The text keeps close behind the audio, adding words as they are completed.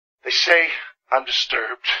They say I'm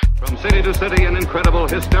disturbed. From city to city, an incredible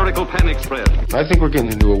hysterical panic spread. I think we're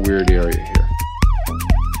getting into a weird area here.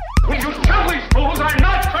 Will you tell these fools I'm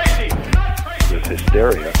not crazy? This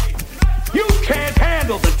hysteria. You can't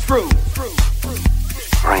handle the truth.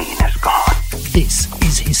 Brain is gone. This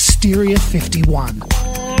is Hysteria 51.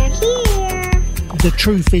 They're here. The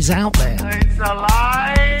truth is out there. It's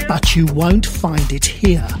alive. But you won't find it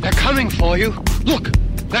here. They're coming for you. Look,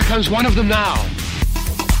 there comes one of them now.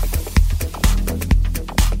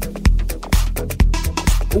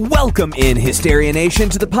 Welcome in, Hysteria Nation,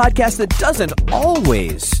 to the podcast that doesn't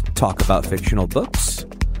always talk about fictional books.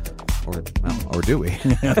 Or do we?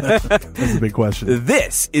 That's a big question.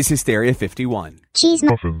 This is Hysteria 51. Cheese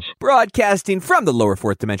muffins. Broadcasting from the lower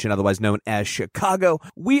fourth dimension, otherwise known as Chicago,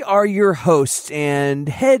 we are your hosts and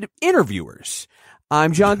head interviewers.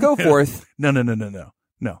 I'm John Goforth.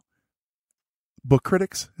 No. Book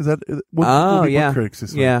critics? Is that what? Yeah. Book critics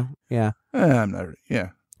is Yeah. I'm not.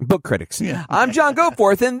 Yeah. Book critics. Yeah. I'm John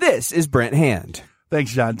Goforth, and this is Brent Hand.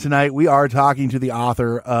 Thanks, John. Tonight we are talking to the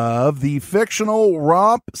author of the fictional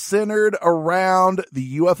romp centered around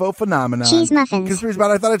the UFO phenomenon. Cheese muffins. Conspiracy Bot.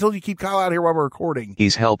 I thought I told you to keep Kyle out here while we're recording.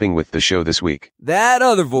 He's helping with the show this week. That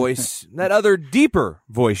other voice, that other deeper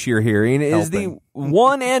voice you're hearing is the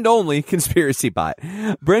one and only Conspiracy Bot.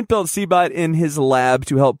 Brent built C-Bot in his lab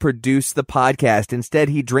to help produce the podcast. Instead,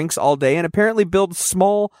 he drinks all day and apparently builds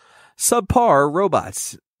small, subpar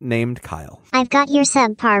robots named Kyle. I've got your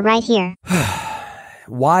subpar right here.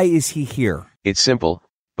 Why is he here? It's simple,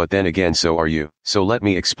 but then again so are you. So let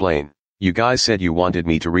me explain. You guys said you wanted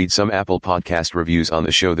me to read some Apple Podcast reviews on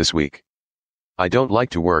the show this week. I don't like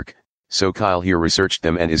to work, so Kyle here researched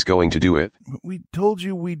them and is going to do it. We told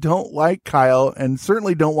you we don't like Kyle and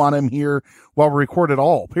certainly don't want him here while we record at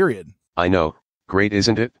all, period. I know. Great,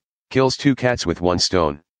 isn't it? Kills 2 cats with 1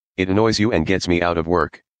 stone. It annoys you and gets me out of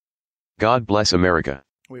work. God bless America.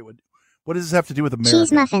 Wait, what does this have to do with America?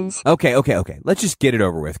 Cheese muffins. Okay. Let's just get it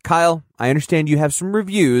over with. Kyle, I understand you have some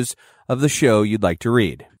reviews of the show you'd like to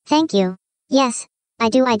read. Thank you. Yes, I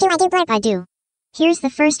do. Here's the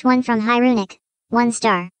first one from Hyrunic. 1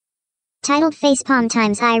 star. Titled Facepalm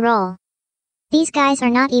times Eye Roll. These guys are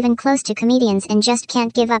not even close to comedians and just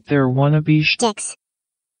can't give up. They're wannabe dicks.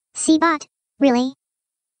 C-Bot? Really?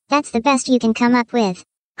 That's the best you can come up with.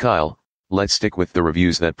 Kyle, let's stick with the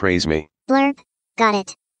reviews that praise me. Blurb. Got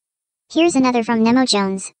it. Here's another from Nemo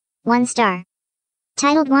Jones. 1 star.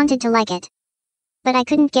 Titled Wanted to Like It. But I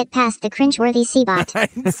couldn't get past the cringeworthy C-Bot.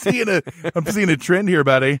 I'm seeing a trend here,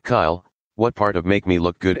 buddy. Kyle, what part of make me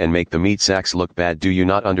look good and make the meat sacks look bad do you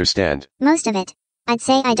not understand? Most of it. I'd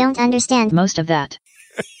say I don't understand most of that.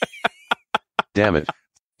 Damn it.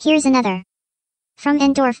 Here's another. From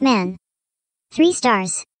Endorf Man. 3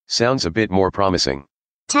 stars. Sounds a bit more promising.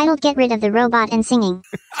 Titled Get Rid of the Robot and Singing.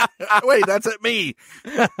 Wait, that's at me.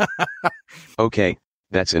 Okay,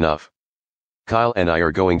 that's enough. Kyle and I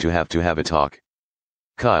are going to have a talk.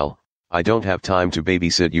 Kyle, I don't have time to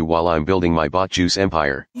babysit you while I'm building my bot juice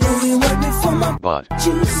empire. Bot.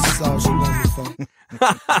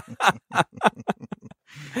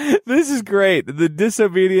 This is great. The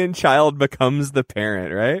disobedient child becomes the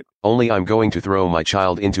parent, right? Only I'm going to throw my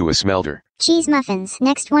child into a smelter. Cheese muffins.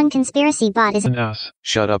 Next one, Conspiracy Bot is an ass.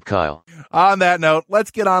 Shut up, Kyle. On that note, let's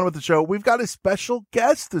get on with the show. We've got a special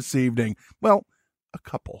guest this evening. Well, a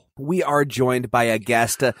couple. We are joined by a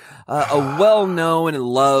guest, a well-known and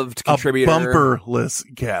loved contributor. A bumperless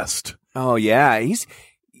guest. Oh, yeah.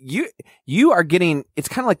 You are getting, it's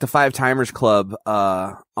kind of like the Five Timers Club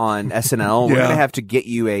on SNL. We're going to have to get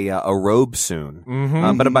you a robe soon.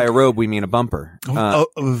 Mm-hmm. But by a robe, we mean a bumper. A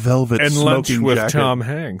velvet and smoking lunch with jacket. Tom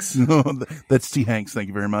Hanks. That's T. Hanks. Thank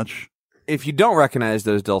you very much. If you don't recognize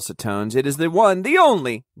those dulcet tones, it is the one, the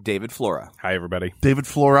only, David Flora. Hi, everybody. David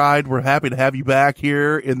Fluoride, we're happy to have you back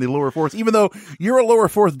here in the lower fourth, even though you're a lower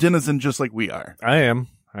fourth denizen just like we are. I am.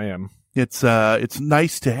 It's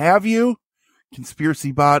nice to have you.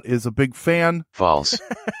 Conspiracy Bot is a big fan. False.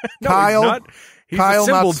 No, Kyle, he's not. He's Kyle,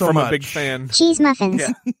 assembled not so from much. a big fan. Cheese muffins.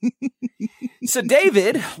 Yeah. So,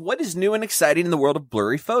 David, what is new and exciting in the world of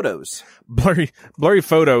blurry photos? Blurry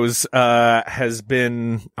Photos has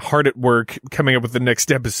been hard at work coming up with the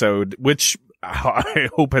next episode, which I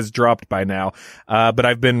hope has dropped by now. But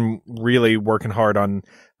I've been really working hard on.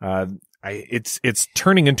 It's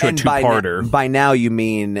turning into a two-parter. By now, you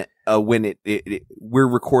mean when we're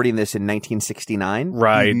recording this in 1969,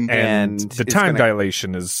 right? Mm-hmm. And the time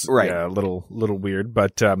dilation is right. A little weird,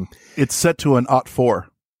 but it's set to an OT4.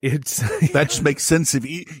 It's that just makes sense.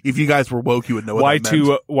 If you guys were woke, you would know what that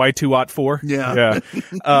meant. Y2 OT4. Yeah.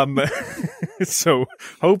 So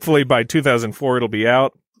hopefully by 2004 it'll be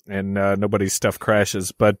out. and nobody's stuff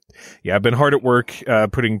crashes. But yeah, I've been hard at work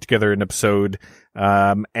putting together an episode,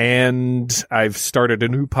 and I've started a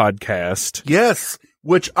new podcast. Yes,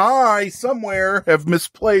 which I somewhere have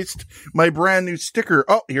misplaced my brand new sticker.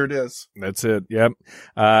 Oh, here it is. That's it. Yep.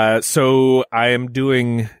 So I am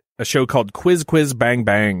doing a show called Quiz Quiz Bang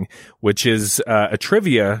Bang, which is a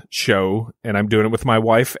trivia show, and I'm doing it with my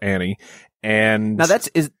wife Annie. And now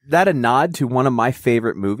is that a nod to one of my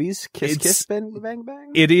favorite movies, Kiss Kiss Bang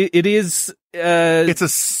Bang? It is. It's a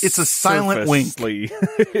silent wink.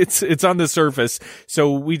 It's on the surface,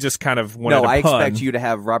 so we just kind of wanted No, a I pun. expect you to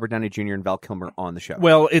have Robert Downey Jr. and Val Kilmer on the show.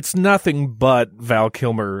 Well, it's nothing but Val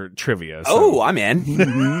Kilmer trivia. So. Oh, I'm in.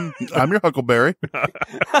 Mm-hmm. I'm your Huckleberry.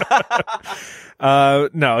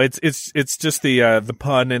 No, it's just the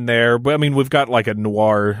pun in there. But I mean, we've got like a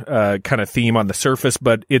noir kind of theme on the surface,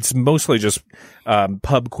 but it's mostly just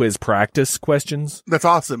pub quiz practice questions. That's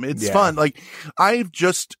awesome. It's fun. Like I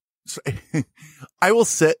will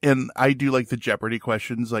sit and I do like the Jeopardy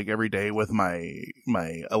questions like every day with my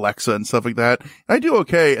Alexa and stuff like that. And I do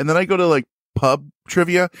okay. And then I go to like pub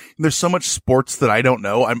trivia and there's so much sports that I don't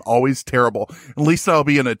know. I'm always terrible. At least I'll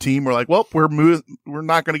be in a team where like, well, we're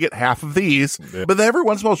not going to get half of these, but then every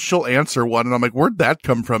once in a while she'll answer one and I'm like, where'd that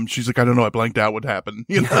come from? She's like, I don't know. I blanked out what happened.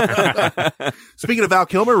 You know? Speaking of Val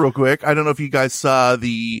Kilmer real quick, I don't know if you guys saw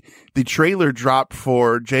the trailer drop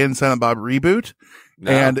for Jay and Silent Bob Reboot.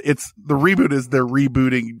 No. And the reboot is they're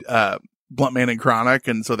rebooting, Blunt Man and Chronic.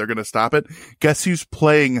 And so they're going to stop it. Guess who's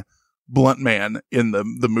playing Blunt Man in the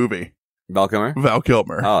movie? Val Kilmer? Val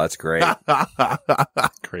Kilmer. Oh, that's great.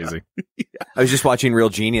 Crazy. I was just watching Real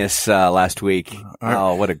Genius last week.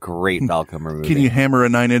 Oh, what a great Val Kilmer movie. Can you hammer a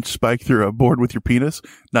 9-inch spike through a board with your penis?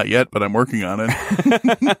 Not yet, but I'm working on it.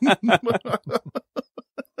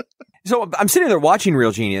 So I'm sitting there watching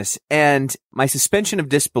Real Genius, and my suspension of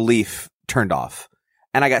disbelief turned off.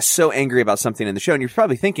 And I got so angry about something in the show. And you're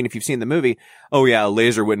probably thinking, if you've seen the movie, oh yeah, a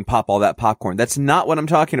laser wouldn't pop all that popcorn. That's not what I'm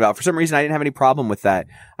talking about. For some reason, I didn't have any problem with that.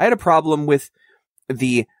 I had a problem with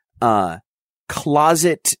the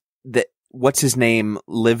closet that what's his name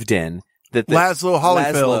lived in. Laszlo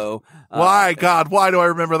Holyfield. Why do I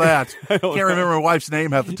remember that? I can't remember my wife's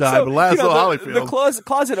name half the time, but Laszlo Holyfield. The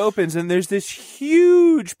closet opens and there's this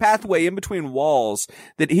huge pathway in between walls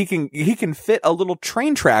that he can fit a little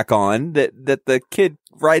train track on that the kid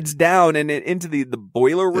rides down and into the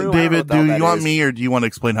boiler room. David, do you want me or do you want to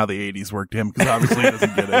explain how the 80s worked him? Because obviously he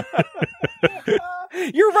doesn't get it.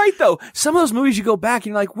 You're right though. Some of those movies you go back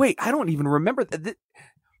and you're like, wait, I don't even remember that.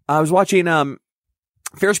 I was watching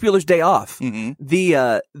Ferris Bueller's Day Off. Mm-hmm.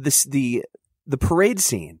 The parade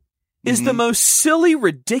scene is the most silly,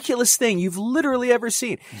 ridiculous thing you've literally ever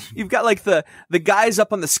seen. You've got like the guys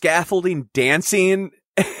up on the scaffolding dancing.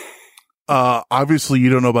 Obviously you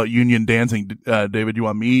don't know about union dancing, David. Do you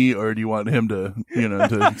want me or do you want him to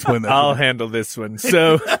explain that? I'll handle this one.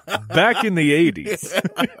 So back in the 80s,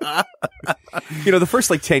 the first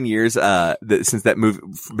like 10 years, since that movie,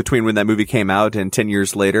 between when that movie came out and 10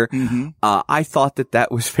 years later, I thought that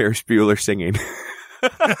was Ferris Bueller singing.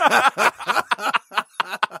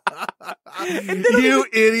 You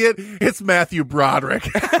idiot. It's Matthew Broderick.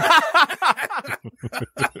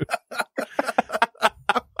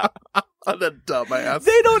 What a dumbass.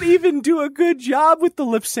 They don't even do a good job with the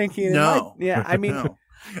lip syncing. No. No.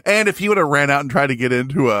 And if he would have ran out and tried to get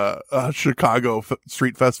into a Chicago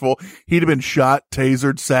street festival, he'd have been shot,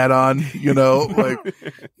 tasered, sat on,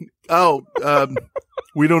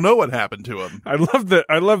 we don't know what happened to him. I love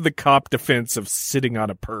the cop defense of sitting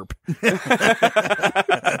on a perp.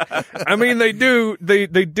 I mean, they do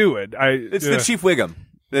it. It's the Chief Wiggum.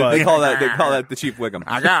 They call that the Chief Wiggum.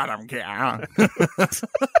 I got him.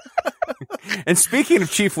 And speaking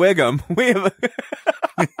of Chief Wiggum,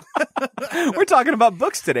 we're talking about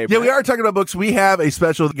books today, Brent. Yeah, we are talking about books. We have a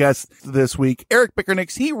special guest this week, Eric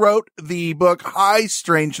Bickernix. He wrote the book High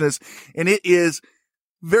Strangeness, and it is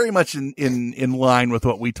very much in line with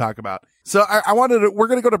what we talk about. So we're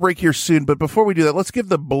going to go to break here soon, but before we do that, let's give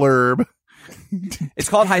the blurb. It's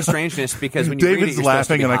called High Strangeness because when you read it, David's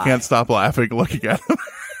laughing and I can't stop laughing looking at him.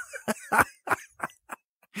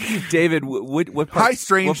 David, what part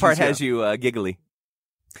has you giggly?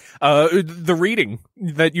 The reading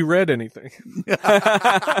that you read anything. All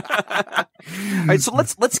right, so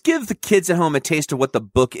let's give the kids at home a taste of what the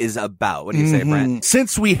book is about. What do you say, Brent?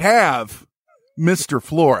 Since we have Mr.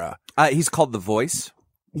 Flora, he's called The Voice.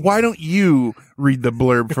 Why don't you read the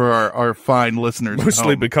blurb for our fine listeners?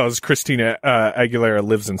 Mostly because Christina Aguilera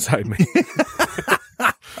lives inside me.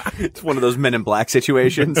 It's one of those Men in Black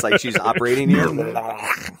situations, like she's operating you.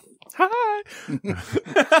 Hi.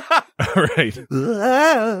 All right.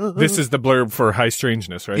 This is the blurb for High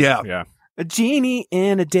Strangeness, right? Yeah. A genie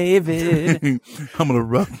and a David. I'm going to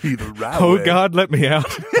rub me the right Oh, way. God, let me out.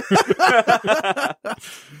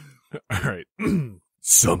 All right.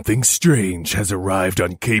 Something strange has arrived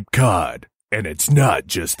on Cape Cod, and it's not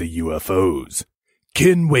just the UFOs.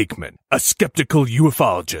 Ken Wakeman, a skeptical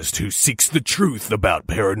ufologist who seeks the truth about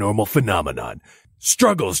paranormal phenomenon,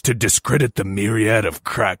 struggles to discredit the myriad of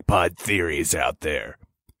crackpot theories out there.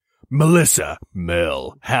 Melissa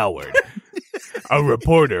Mel Howard, a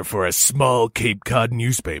reporter for a small Cape Cod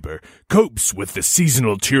newspaper, copes with the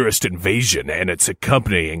seasonal tourist invasion and its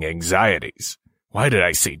accompanying anxieties. Why did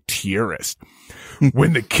I say tourist?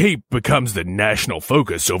 When the Cape becomes the national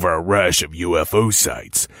focus over a rush of UFO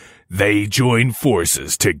sites, they join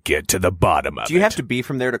forces to get to the bottom of it. Do you have to be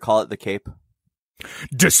from there to call it the Cape?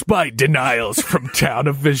 Despite denials from town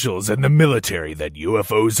officials and the military that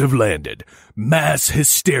UFOs have landed, Mass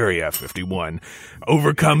Hysteria 51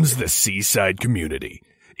 overcomes the seaside community.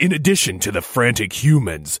 In addition to the frantic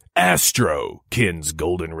humans, Astro, Ken's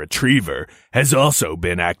golden retriever, has also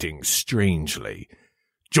been acting strangely.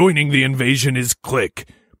 Joining the invasion is Click,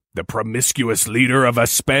 the promiscuous leader of a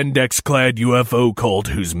spandex-clad UFO cult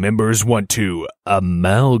whose members want to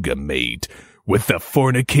amalgamate with the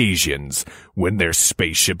Fornications when their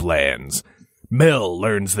spaceship lands. Mel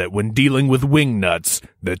learns that when dealing with wingnuts,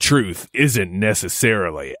 the truth isn't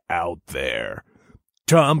necessarily out there.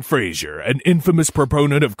 Tom Frazier, an infamous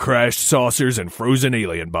proponent of crashed saucers and frozen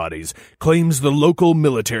alien bodies, claims the local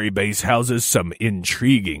military base houses some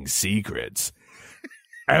intriguing secrets.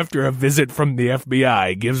 After a visit from the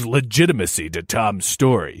FBI gives legitimacy to Tom's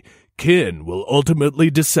story, Ken will ultimately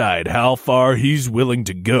decide how far he's willing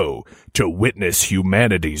to go to witness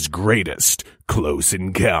humanity's greatest close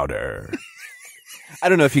encounter. I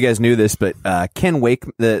don't know if you guys knew this, but Ken Wake,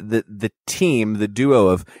 the team, the duo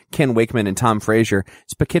of Ken Wakeman and Tom Frazier,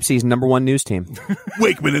 is Poughkeepsie's #1 news team.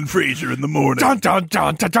 Wakeman and Frazier in the morning. Dun, dun,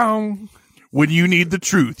 dun, dun, dun. When you need the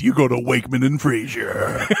truth, you go to Wakeman and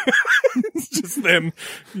Frazier. It's just them,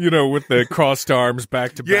 with the crossed arms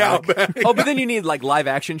back to back. Oh, but then you need like live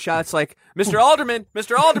action shots like, Mr. Alderman,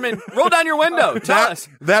 roll down your window. Tell us.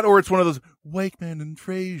 That or it's one of those Wakeman and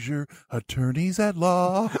Frazier, attorneys at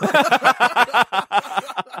law.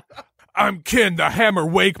 I'm Ken the Hammer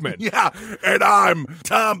Wakeman. Yeah, and I'm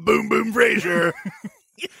Tom Boom Boom Frazier.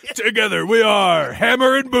 Together we are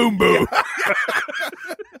Hammer and Boom Boom.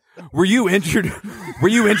 Were you injured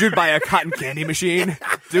by a cotton candy machine?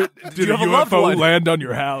 Did Did you a have a loved UFO one? land on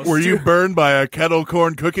your house? Were you burned by a kettle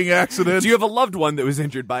corn cooking accident? Do you have a loved one that was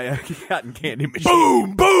injured by a cotton candy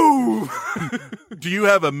machine? Boom, boom. Do you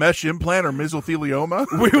have a mesh implant or mesothelioma?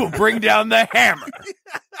 We will bring down the hammer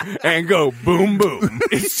and go boom, boom.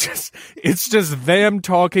 It's just them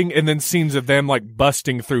talking and then scenes of them like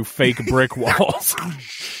busting through fake brick walls.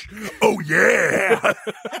 Oh, yeah.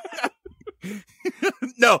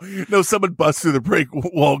 No, someone busts through the brick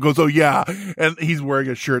wall, goes, oh, yeah. And he's wearing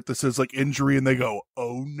a shirt that says, like, injury, and they go,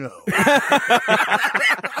 oh, no.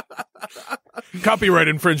 Copyright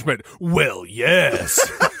infringement. Well, yes.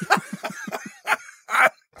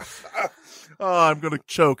 Oh, I'm going to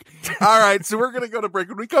choke. All right, so we're going to go to break.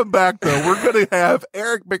 When we come back, though, we're going to have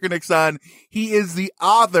Eric Bickernix on. He is the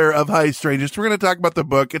author of High Strangeness. We're going to talk about the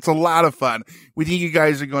book. It's a lot of fun. We think you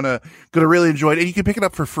guys are going to really enjoy it, and you can pick it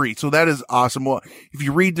up for free. So that is awesome. Well, if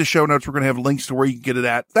you read the show notes, we're going to have links to where you can get it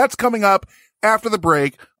at. That's coming up after the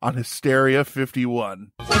break on Hysteria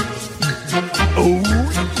 51. Oh,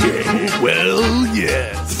 yeah. Well,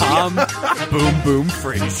 yes. Tom Boom Boom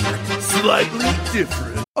Frazier. Slightly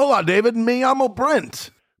different. Hola, David. Me llamo Brent.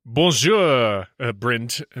 Bonjour,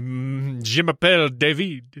 Brent. Je m'appelle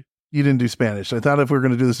David. You didn't do Spanish. I thought if we were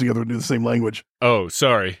going to do this together, we'd do the same language. Oh,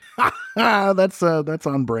 sorry. That's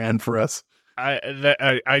on brand for us.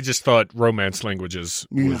 I just thought romance languages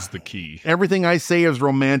was the key. Everything I say is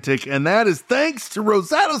romantic, and that is thanks to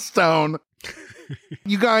Rosetta Stone.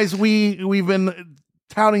 You guys, we've been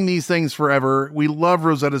touting these things forever. We love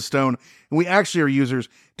Rosetta Stone, and we actually are users.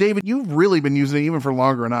 David, you've really been using it even for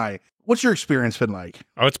longer than I. What's your experience been like?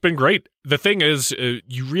 Oh, it's been great. The thing is,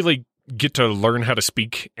 you really get to learn how to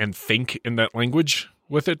speak and think in that language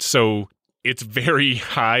with it. So it's very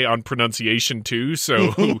high on pronunciation too.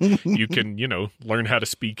 So you can, learn how to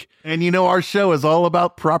speak. And our show is all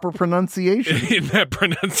about proper pronunciation. In that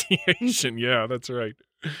pronunciation. Yeah, that's right.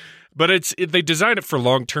 But they design it for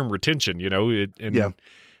long-term retention,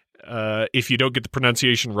 if you don't get the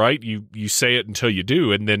pronunciation right, you say it until you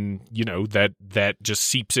do, and then that just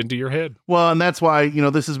seeps into your head. Well, and that's why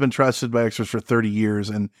this has been trusted by experts for 30 years,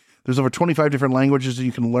 and There's over 25 different languages that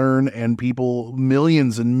you can learn, and people,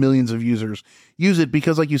 millions and millions of users use it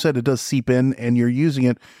because, like you said, it does seep in, and you're using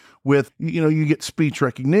it with, you get speech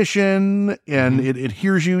recognition, and it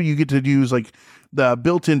hears you. You get to use like the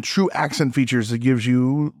built-in true accent features that gives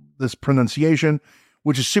you this pronunciation,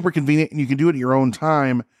 which is super convenient, and you can do it at your own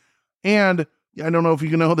time. And I don't know if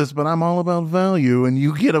you know this, but I'm all about value, and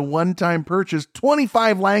you get a one-time purchase,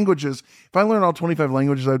 25 languages. If I learned all 25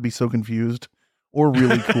 languages, I'd be so confused, or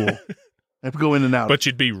really cool. I have to go in and out. But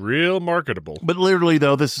you'd be real marketable. But literally,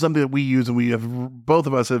 though, this is something that we use, and both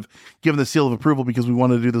of us have given the seal of approval because we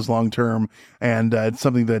want to do this long-term, and it's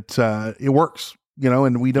something that it works.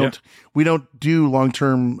 And we don't do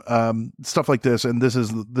long-term stuff like this. And this is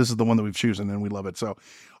the one that we've chosen, and we love it. So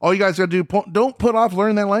all you guys got to do, don't put off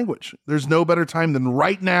learning that language. There's no better time than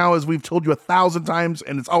right now, as we've told you 1,000 times,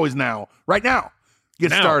 and it's always now. Right now.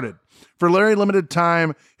 Get started. For a very limited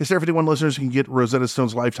time, Hysteria 51 listeners can get Rosetta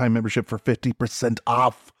Stone's lifetime membership for 50%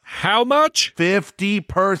 off. How much?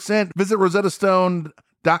 50%. Visit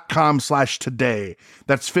rosettastone.com/today.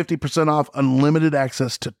 That's 50% off unlimited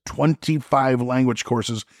access to 25 language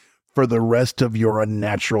courses for the rest of your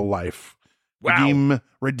unnatural life. Wow.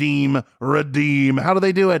 Redeem. How do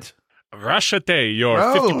they do it? Rashate, you're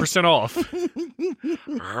 50% off.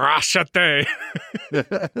 Rashate.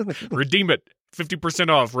 Redeem it. 50%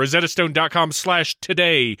 off.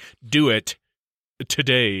 rosettastone.com/today. Do it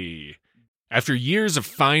today. After years of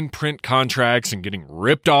fine print contracts and getting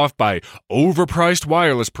ripped off by overpriced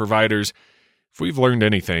wireless providers, if we've learned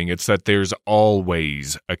anything, it's that there's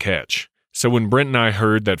always a catch. So when Brent and I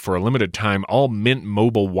heard that for a limited time, all Mint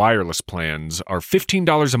Mobile wireless plans are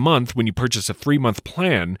 $15 a month when you purchase a 3-month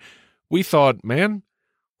plan, we thought, man,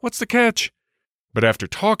 what's the catch? But after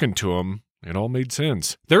talking to them, it all made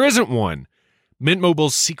sense. There isn't one. Mint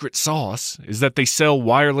Mobile's secret sauce is that they sell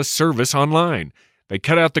wireless service online. They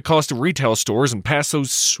cut out the cost of retail stores and pass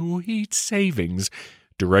those sweet savings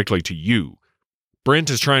directly to you. Brent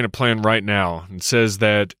is trying a plan right now and says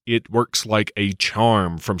that it works like a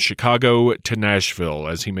charm from Chicago to Nashville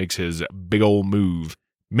as he makes his big ol' move.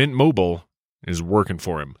 Mint Mobile is working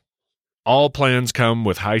for him. All plans come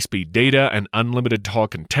with high-speed data and unlimited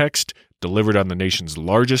talk and text delivered on the nation's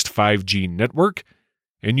largest 5G network.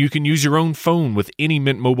 And you can use your own phone with any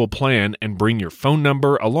Mint Mobile plan and bring your phone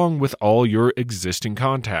number along with all your existing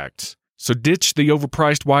contacts. So ditch the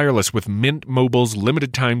overpriced wireless with Mint Mobile's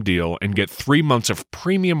limited time deal and get 3 months of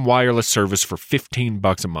premium wireless service for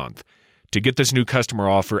 $15 a month. To get this new customer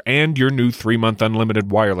offer and your new 3-month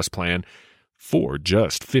unlimited wireless plan for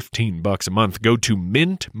just $15 a month, go to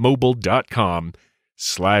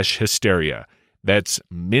mintmobile.com/hysteria. That's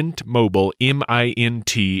Mint Mobile,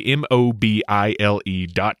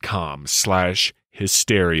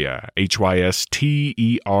 mintmobile.com/hysteria,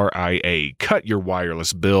 HYSTERIA. Cut your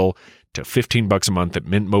wireless bill to $15 a month at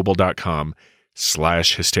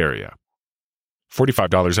mintmobile.com/hysteria.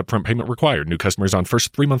 $45 upfront payment required. New customers on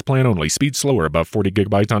first 3-month plan only. Speed slower above 40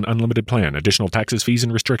 gigabytes on unlimited plan. Additional taxes, fees,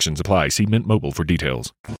 and restrictions apply. See Mint Mobile for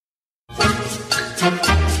details.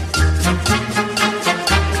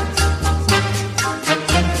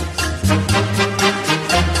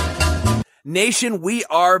 Nation, we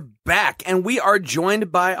are back, and we are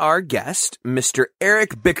joined by our guest, Mr.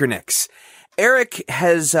 Eric Bickernix. Eric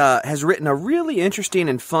has written a really interesting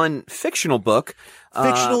and fun fictional book.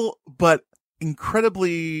 Fictional, but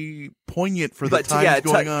incredibly poignant for the times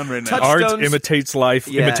going on right now. Art imitates life,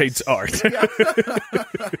 imitates art.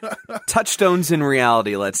 Touchstones in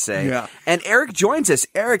reality, let's say. Yeah. And Eric joins us.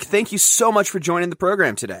 Eric, thank you so much for joining the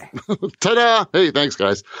program today. Ta-da! Hey, thanks,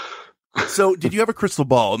 guys. So, did you have a crystal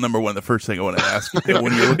ball? Number one, the first thing I want to ask you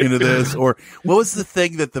when you're looking into this, or what was the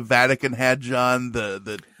thing that the Vatican had, John?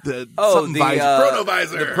 The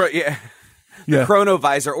chronovisor. The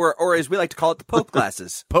chronovisor, or as we like to call it, the Pope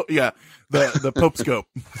glasses. The Pope scope.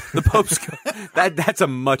 The Pope scope. That's a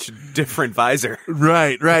much different visor.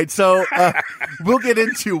 Right. So we'll get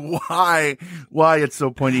into why it's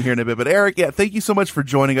so pointy here in a bit. But Eric, thank you so much for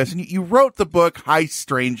joining us. And you wrote the book High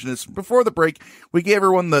Strangeness. Before the break, we gave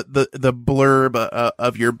everyone the blurb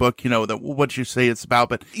of your book, what you say it's about.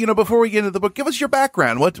 But before we get into the book, give us your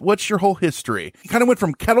background. What's your whole history? You kind of went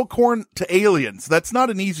from kettle corn to aliens. That's not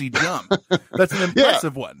an easy jump. That's an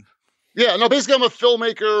impressive one. Yeah, no, basically I'm a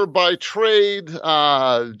filmmaker by trade,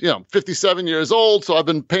 57 years old. So I've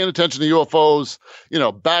been paying attention to UFOs,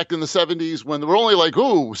 back in the 70s when there were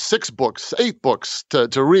only 6 books, 8 books to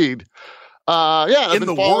read. In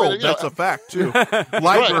the world, that's a fact too.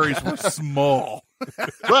 Libraries were small.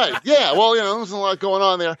 Right. Yeah. Well, there wasn't a lot going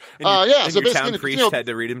on there. So basically, your town priest had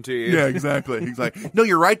to read them to you. Yeah, exactly. No,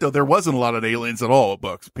 you're right though. There wasn't a lot of aliens at all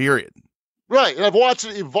books, period. Right, and I've watched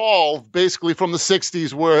it evolve basically from the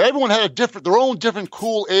 60s where everyone had their own different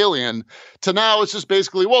cool alien to now it's just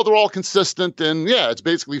basically, well, they're all consistent and yeah, it's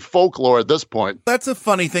basically folklore at this point. That's a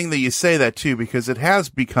funny thing that you say that too, because it has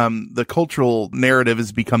become, the cultural narrative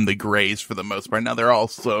has become the Greys for the most part. Now they're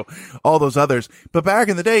also all those others. But back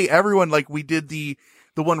in the day, everyone, like we did the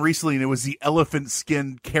one recently, and it was the elephant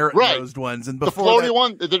skin carrot nosed ones. And before the floaty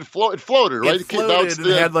one, it floated, right? It floated and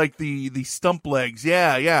it had like the stump legs.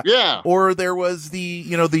 Yeah. Yeah. Or there was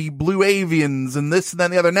the blue avians and this and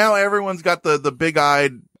then the other. Now everyone's got the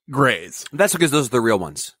big-eyed Greys. That's because those are the real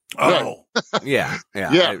ones. Oh. Yeah.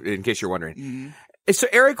 In case you're wondering. Mm-hmm. So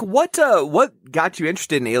Eric, what got you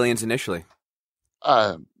interested in aliens initially?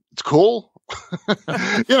 It's cool.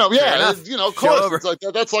 Of course, it's like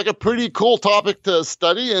that's like a pretty cool topic to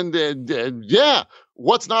study, and yeah,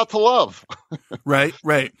 what's not to love? Right.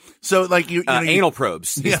 So, like anal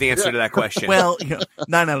probes is the answer to that question. Well,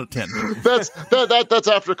 9 out of 10. That's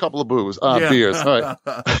after a couple of beers. All right.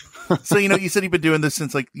 So you said you've been doing this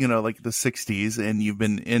since like the 60s, and you've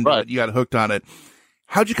been you got hooked on it.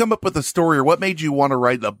 How'd you come up with the story, or what made you want to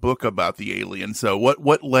write a book about the alien? So,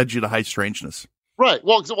 what led you to High Strangeness? Right.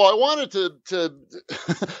 Well, I wanted to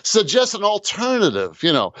suggest an alternative,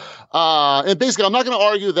 and basically I'm not going to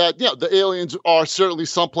argue that, the aliens are certainly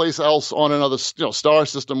someplace else on another, star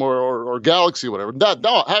system or galaxy, or whatever.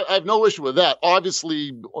 I have no issue with that.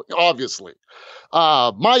 Obviously.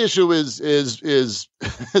 My issue is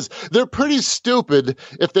they're pretty stupid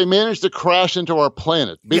if they manage to crash into our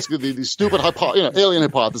planet. Basically, these stupid alien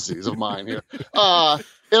hypotheses of mine here.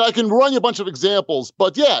 And I can run you a bunch of examples,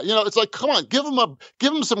 but yeah, it's like, come on, give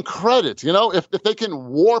them some credit. If they can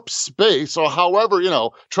warp space or however,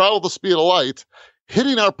 travel the speed of light,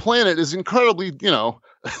 hitting our planet is incredibly,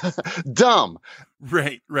 dumb.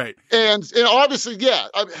 Right. And obviously,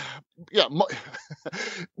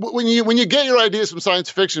 when you get your ideas from science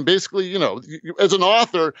fiction, basically, as an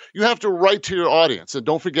author, you have to write to your audience. And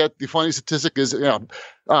don't forget, the funny statistic is,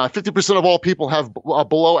 50% of all people have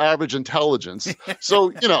below average intelligence.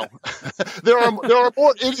 So, there are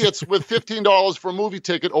more idiots with $15 for a movie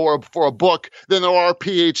ticket or for a book than there are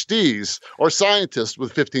PhDs or scientists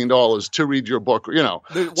with $15 to read your book,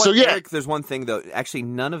 Eric, there's one thing though. Actually,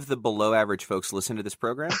 none of the below average folks listen to this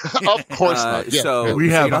program. Of course not. Yeah. So we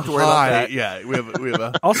have you don't have to worry about that. Yeah, we have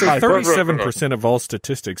a also 37% of all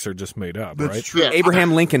statistics are just made up. That's right? true. Yeah,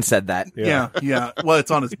 Abraham Lincoln said that. Yeah. Well,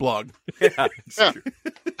 it's on his blog. Yeah.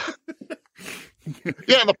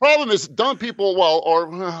 Yeah, and the problem is dumb people,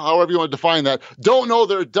 or however you want to define that, don't know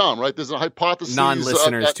they're dumb, right? There's a hypothesis.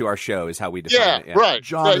 Non-listeners to our show is how we define it. Yeah, right.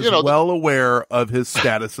 John is well aware of his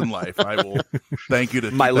status in life. I will thank you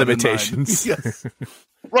to my limitations. Yes.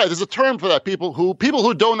 Right, there's a term for that. People who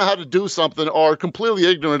don't know how to do something are completely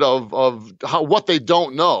ignorant of what they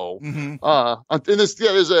don't know. Mm-hmm. And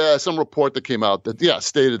there's some report that came out that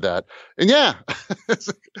stated that. And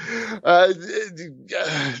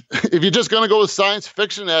if you're just going to go with science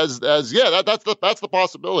fiction that's the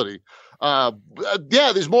possibility.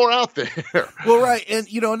 There's more out there. Well, right, and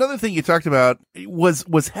another thing you talked about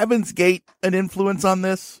was Heaven's Gate an influence on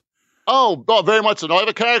this? Oh, very much so. I have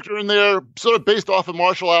a character in there sort of based off of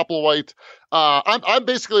Marshall Applewhite. I'm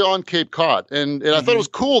basically on Cape Cod, and I thought it was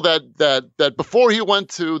cool that before he went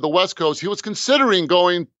to the West Coast, he was considering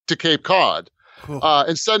going to Cape Cod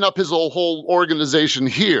and setting up his whole organization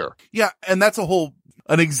here. Yeah, and that's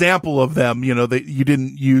an example of them, that you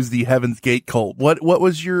didn't use the Heaven's Gate cult. What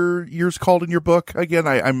was yours called in your book again?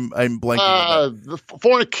 I'm blanking on that. The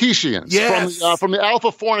Fornicatians. Yes. From the Alpha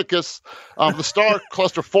Fornicus, the star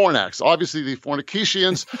cluster Fornax. Obviously, the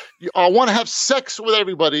Fornicatians want to have sex with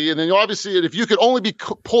everybody, and then obviously, if you could only be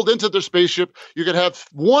pulled into their spaceship, you could have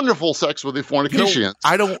wonderful sex with the Fornicatians.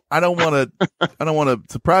 I don't want to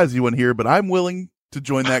surprise you in here, but I'm willing to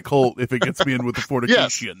join that cult if it gets me in with the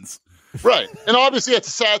Fornicatians. Yes. Right, and obviously it's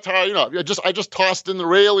a satire. I just tossed in the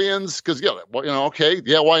Raelians because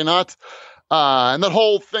why not? And that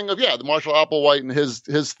whole thing of the Marshall Applewhite and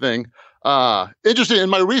his thing. Interesting. In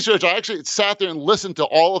my research, I actually sat there and listened to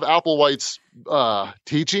all of Applewhite's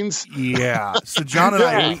teachings. Yeah. So John and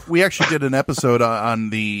I, we actually did an episode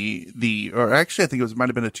on or actually I think it might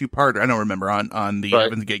have been a 2-parter. I don't remember on the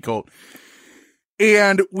Heaven's Gate cult.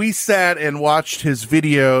 And we sat and watched his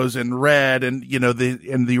videos and read and,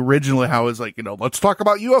 the originally how it was like, let's talk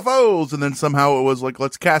about UFOs. And then somehow it was like,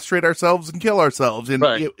 let's castrate ourselves and kill ourselves. And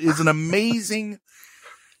It is an amazing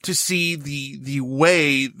to see the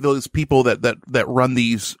way those people that run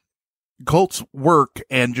these cults work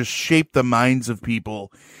and just shape the minds of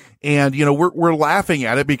people. And, we're laughing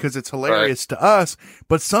at it because it's hilarious to us,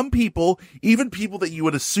 but some people, even people that you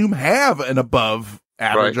would assume have an above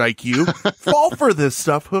average IQ, fall for this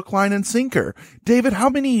stuff hook, line, and sinker. David, how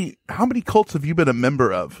many cults have you been a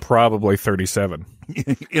member of? Probably 37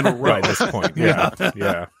 in a row at this point.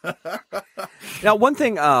 Yeah. Now, one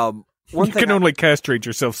thing. You can only castrate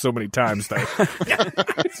yourself so many times, though.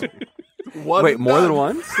 Wait, more than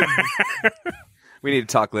once? We need to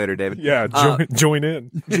talk later, David. Yeah, join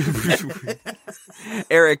in.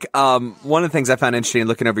 Eric, one of the things I found interesting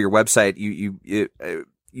looking over your website,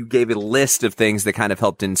 you gave a list of things that kind of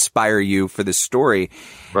helped inspire you for this story.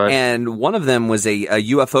 Right. And one of them was a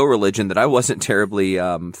UFO religion that I wasn't terribly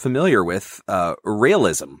familiar with,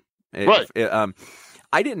 Raelism. Right.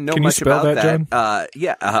 I didn't know Can much you spell about that,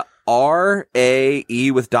 John?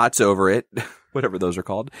 RAE with dots over it. Whatever those are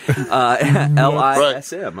called, LISM,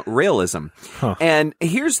 Raelism. Huh. And they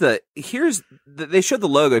showed the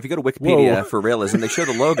logo. If you go to Wikipedia for Raelism, they show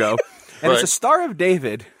the logo, and it's a Star of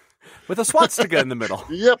David with a swastika in the middle.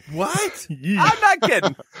 Yep. What? I'm not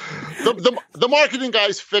kidding. The marketing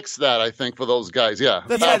guys fixed that, I think, for those guys. Yeah.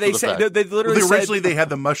 They literally originally they had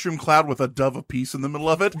the mushroom cloud with a dove apiece in the middle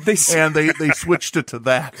of it, and they switched it to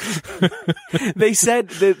that. They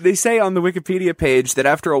say on the Wikipedia page that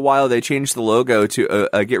after a while they changed the logo to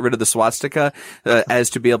get rid of the swastika as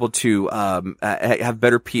to be able to have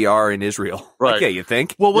better PR in Israel. Right. Okay, you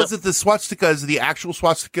think? Well, was it the swastika? Is it the actual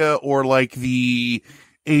swastika or like the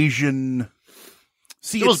Asian?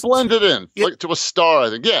 See, it was blended in like to a star, I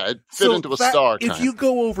think. Yeah, it fit into a star. If you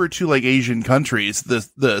go over to like Asian countries,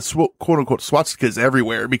 the quote unquote swastika is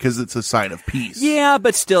everywhere because it's a sign of peace. Yeah,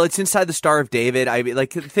 but still, it's inside the Star of David. I mean,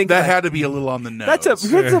 like, think that had to be a little on the nose.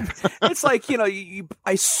 It's like,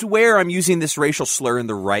 I swear I'm using this racial slur in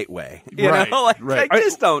the right way. You know? Like,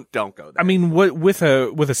 just don't go there. I mean, with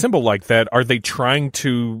a symbol like that, are they trying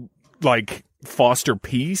to like foster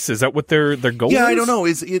peace? Is that what their goal is? Yeah, I don't know.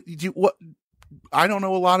 What? I don't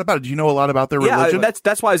know a lot about it. Do you know a lot about their religion? Yeah,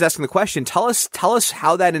 that's why I was asking the question. Tell us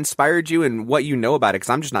how that inspired you and what you know about it, because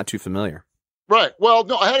I'm just not too familiar. Right. Well,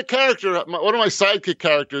 no, I had a character, one of my sidekick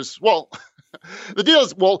characters. Well, the deal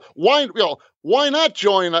is, why not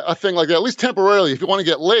join a thing like that, at least temporarily, if you want to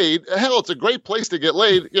get laid? Hell, it's a great place to get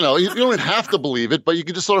laid. You don't even have to believe it, but you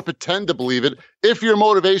can just sort of pretend to believe it if your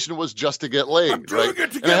motivation was just to get laid. I'm doing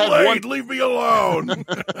it to get laid. Leave me alone.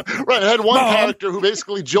 Right. I had one character who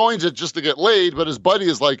basically joins it just to get laid, but his buddy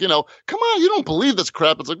is like, come on, you don't believe this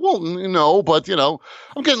crap. It's like, well, no, but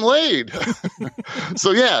I'm getting laid.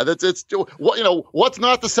 So yeah, what's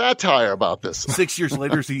not the satire about this? 6 years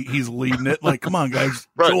later, he's leading it. Like, come on, guys,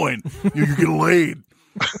 join. You're getting laid.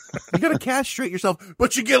 You gotta castrate yourself,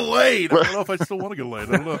 but you get laid. I don't know if I still want to get laid.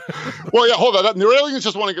 I don't know. Well, yeah, hold on. The aliens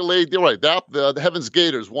just want to get laid. You're right. The Heaven's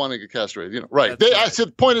Gators want to get castrated. Right. I said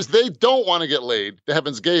the point is they don't want to get laid. The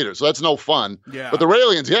Heaven's Gators, so that's no fun. Yeah. But the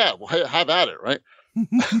aliens, have at it, right?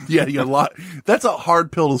 Yeah, that's a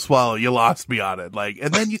hard pill to swallow. You lost me on it. Like,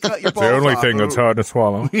 and then you cut your balls the only off. thing that's hard to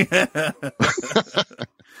swallow. Yeah.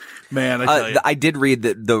 Man, I tell you. I did read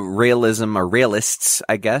that the Raelism, or Raelists,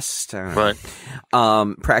 I guess,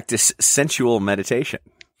 practice sensual meditation.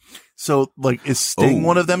 So, like, is Sting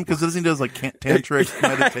one of them? Because doesn't he does like tantric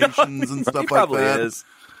meditations and stuff like that? Probably is.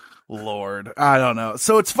 Lord, I don't know.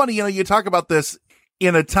 So it's funny, you talk about this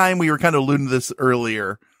in a time we were kind of alluding to this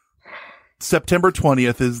earlier. September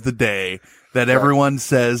 20th is the day that everyone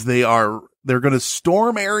says they're going to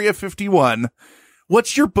storm Area 51.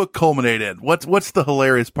 What's your book culminate in? What's the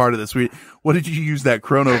hilarious part of this? What did you use that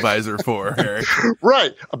chronovisor for, Eric?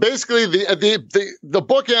 Right. Basically, the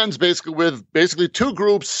book ends with two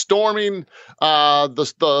groups storming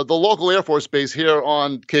the local Air Force base here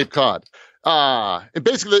on Cape Cod. And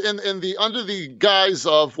basically under the guise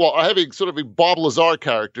of, I have a sort of a Bob Lazar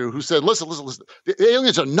character who said, listen, the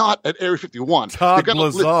aliens are not at Area 51. Todd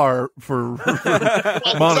Lazar for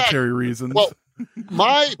monetary reasons. Well,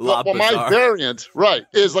 my variant, right,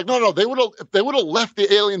 is like, no, they would have left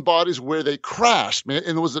the alien bodies where they crashed, man.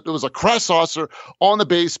 And it was a crash saucer on the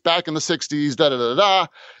base back in the 60s,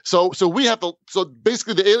 So we have to, so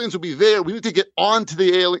basically the aliens will be there. We need to get onto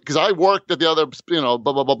the alien, because I worked at the other, blah,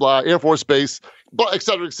 blah, blah, blah, Air Force Base, et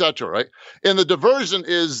cetera, right? And the diversion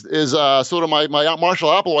is sort of my Marshall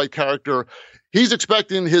Applewhite character. He's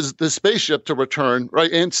expecting the spaceship to return, right,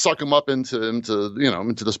 and suck him up into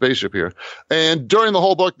the spaceship here. And during the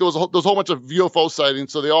whole book, there was a whole bunch of UFO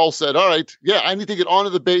sightings. So they all said, all right, yeah, I need to get onto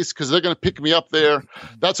the base because they're going to pick me up there.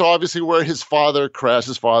 That's obviously where his father crashed.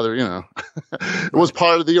 His father, it was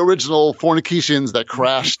part of the original fornications that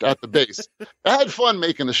crashed at the base. I had fun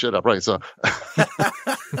making the shit up, right? So,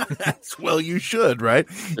 well, you should, right?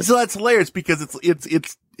 So that's hilarious because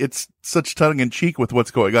it's such tongue in cheek with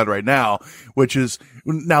what's going on right now, which is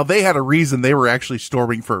now they had a reason. They were actually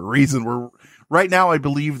storming for a reason. Right now, I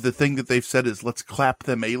believe the thing that they've said is let's clap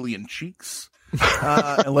them alien cheeks,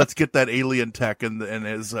 and let's get that alien tech and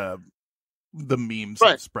as the memes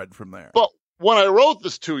spread from there. Well, when I wrote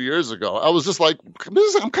this 2 years ago, I was just like,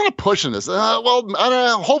 I'm kind of pushing this.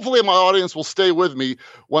 Hopefully my audience will stay with me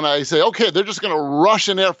when I say, okay, they're just going to rush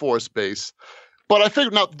an Air Force base. But I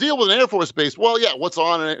figured now deal with an Air Force base. Well, yeah, what's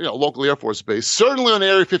on a local Air Force base? Certainly on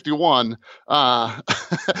Area 51,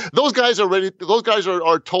 those guys are ready. Those guys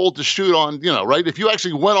are told to shoot on, right? If you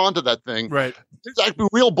actually went onto that thing, right, there's actually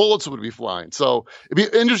real bullets would be flying. So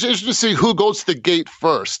it'd be interesting to see who goes to the gate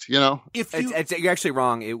first. You're actually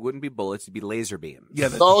wrong. It wouldn't be bullets; it'd be laser beams. Yeah.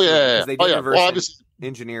 Because they did reverse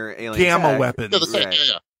engineer alien gamma tech. weapons.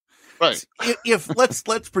 Yeah. Right. If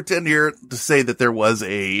let's pretend here to say that there was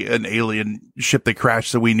an alien ship that crashed,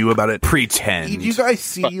 so we knew about it. Pretend. Do you guys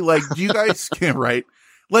see right?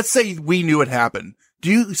 Let's say we knew it happened. Do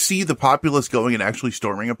you see the populace going and actually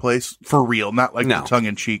storming a place for real? Not like the tongue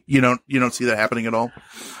in cheek. You don't see that happening at all.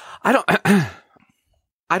 I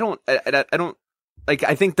don't like.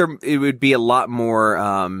 I think it would be a lot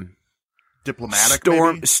more diplomatic.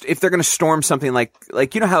 If they're going to storm something like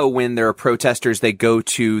how when there are protesters, they go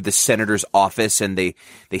to the senator's office and they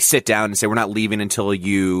sit down and say, we're not leaving until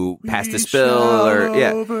you pass this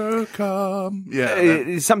bill,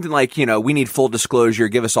 something like, we need full disclosure,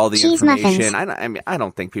 give us all the information. I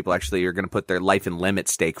don't think people actually are going to put their life in limit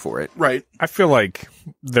stake for it. Right. I feel like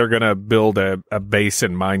they're going to build a base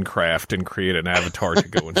in Minecraft and create an avatar to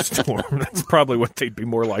go and storm. That's probably what they'd be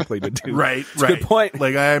more likely to do. Right. Good point.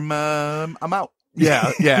 Like I'm out.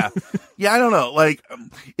 Yeah. I don't know. Like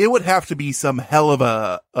it would have to be some hell of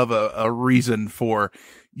a reason for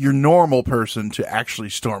your normal person to actually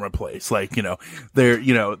storm a place. Like,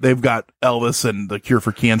 they've got Elvis and the Cure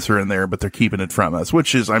for Cancer in there, but they're keeping it from us,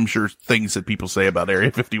 which is, I'm sure, things that people say about Area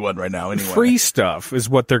 51 right now anyway. Free stuff is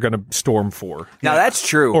what they're going to storm for. Now that's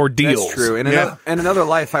true. Or deals. That's true. In another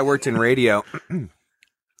life, I worked in radio, and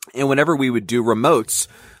whenever we would do remotes,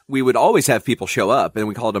 we would always have people show up, and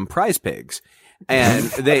we called them prize pigs. And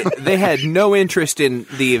they had no interest in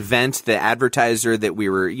the event, the advertiser that we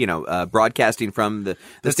were, broadcasting from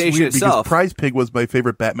the station itself. Prize Pig was my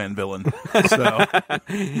favorite Batman villain. So,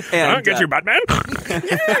 I'll get you, Batman.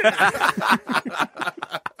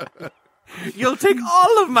 You'll take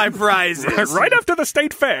all of my prizes right after the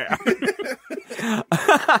state fair.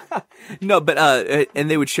 No, but and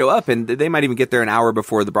they would show up, and they might even get there an hour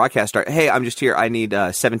before the broadcast start. Hey, I'm just here. I need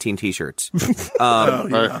 17 T-shirts.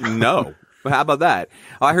 No. How about that?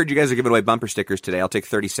 Oh, I heard you guys are giving away bumper stickers today. I'll take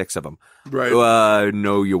 36 of them. Right.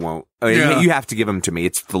 No, you won't. You have to give them to me.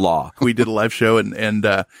 It's the law. We did a live show, and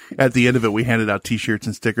at the end of it, we handed out T-shirts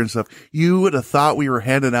and stickers and stuff. You would have thought we were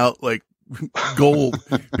handing out like gold.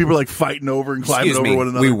 People were like fighting over and climbing over one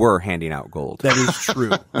another. We were handing out gold. That is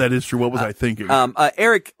true. That is true. What was I thinking?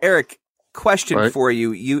 Eric, question for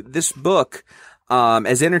you. This book,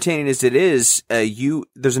 as entertaining as it is,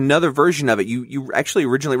 there's another version of it. You actually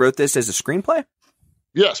originally wrote this as a screenplay?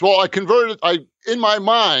 Yes. Well, in my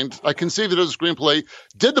mind, I conceived it as a screenplay,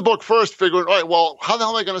 did the book first, figuring, all right, well, how the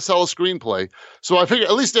hell am I going to sell a screenplay? So I figured,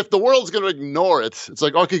 at least if the world's going to ignore it, it's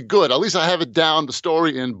like, okay, good. At least I have it down, the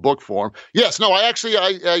story in book form. Yes. No, I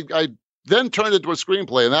then turned it into a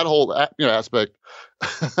screenplay, and that whole aspect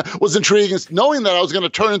was intriguing. Knowing that I was going to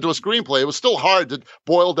turn into a screenplay, it was still hard to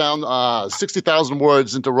boil down 60,000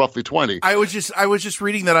 words into roughly 20. I was just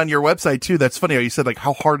reading that on your website too. That's funny how you said like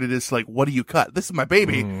how hard it is to, like, what do you cut? This is my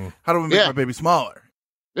baby. How do we make my baby smaller?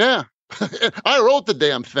 Yeah. I wrote the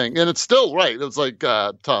damn thing, and it's still right. It's like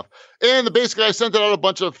tough. And basically, I sent it out a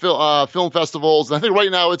bunch of film festivals. And I think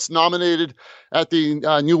right now it's nominated at the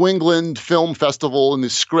New England Film Festival in the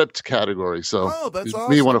script category. So that's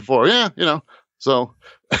awesome. Me one of four. Yeah, So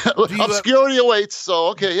obscurity awaits. So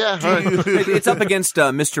okay, yeah. All right. It's up against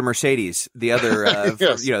Mr. Mercedes, the other,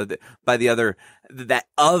 that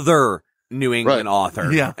other New England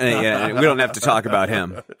author. Yeah. We don't have to talk about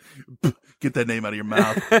him. Get that name out of your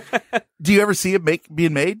mouth. Do you ever see it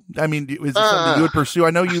being made? I mean, is it something you would pursue? I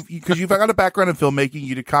know because you've got a background in filmmaking.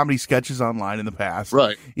 You did comedy sketches online in the past,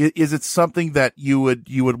 right? Is it something that you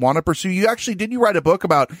would want to pursue? You actually did you write a book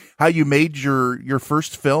about how you made your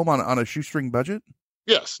first film on a shoestring budget?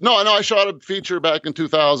 Yes. No, I shot a feature back in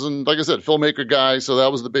 2000. Like I said, filmmaker guy. So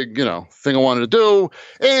that was the big, thing I wanted to do.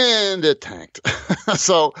 And it tanked.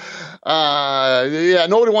 So,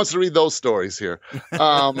 nobody wants to read those stories here.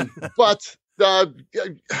 But, the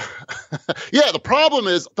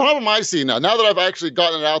problem I see now that I've actually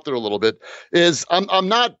gotten it out there a little bit is I'm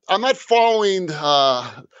not following,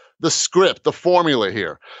 script, the formula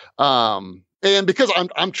here. And because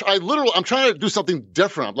I'm trying to do something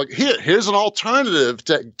different. I'm like, here's an alternative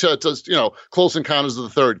to Close Encounters of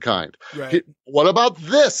the Third Kind. Right. What about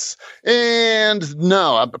this? And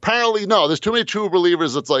no, apparently no. There's too many true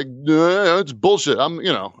believers. It's like, it's bullshit.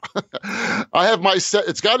 I have my set.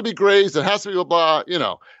 It's got to be grazed. It has to be blah,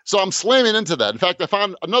 blah, So I'm slamming into that. In fact, I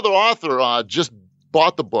found another author just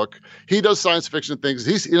bought the book. He does science fiction things.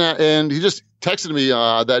 And he just texted me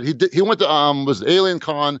that he went to was Alien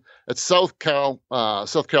Con at South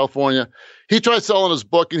California. He tried selling his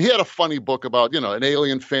book, and he had a funny book about an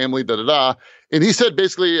alien family, And he said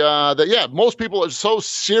basically that most people are so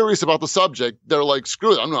serious about the subject, they're like,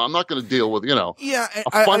 screw it, I'm not going to deal with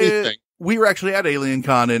a funny thing. We were actually at Alien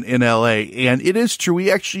Con in LA, and it is true.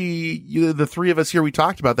 We actually, the three of us here, we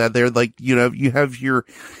talked about that. They're like, you have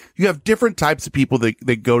different types of people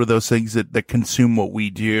that go to those things that consume what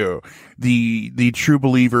we do. The true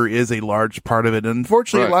believer is a large part of it. And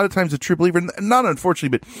unfortunately, a lot of times a true believer, not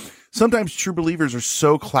unfortunately, but sometimes true believers are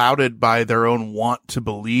so clouded by their own want to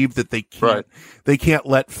believe that they can't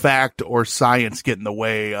let fact or science get in the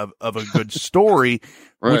way of a good story.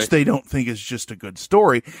 Which they don't think is just a good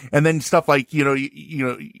story. And then stuff like,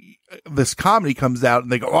 this comedy comes out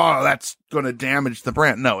and they go, oh, that's going to damage the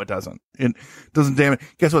brand. No, it doesn't. It doesn't damage.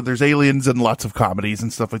 Guess what? There's aliens and lots of comedies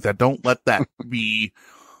and stuff like that. Don't let that be,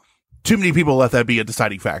 too many people let that be a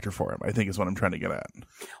deciding factor for them, I think is what I'm trying to get at.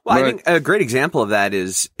 Well, I think a great example of that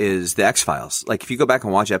is the X-Files. Like if you go back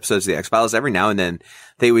and watch episodes of the X-Files, every now and then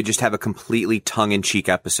they would just have a completely tongue-in-cheek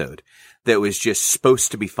episode that was just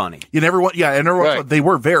supposed to be funny. And everyone, they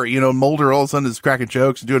were very, Mulder all of a sudden is cracking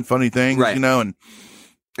jokes and doing funny things, and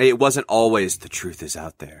it wasn't always the truth is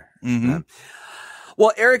out there. Mm-hmm.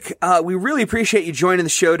 Well, Eric, we really appreciate you joining the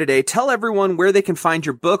show today. Tell everyone where they can find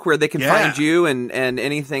your book, where they can find you, and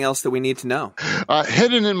anything else that we need to know.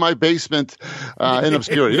 Hidden in my basement in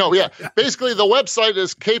obscurity. Basically, the website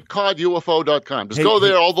is CapeCodUFO.com. Just go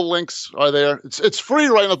there. All the links are there. It's free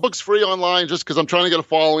right now. The book's free online just because I'm trying to get a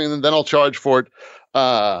following, and then I'll charge for it.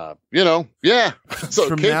 So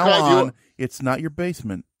from Cape now Cod on, it's not your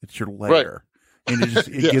basement. It's your lair. Right. And it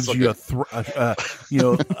gives you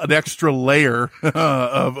an extra layer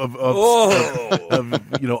of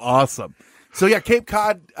awesome. So Cape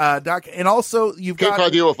Cod doc, and also you've got Cape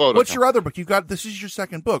Cod UFO. What's your other book? This is your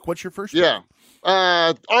second book. What's your first book?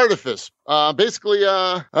 Artifice. Basically,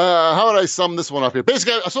 how would I sum this one up here?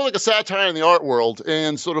 Basically, I sort of like a satire in the art world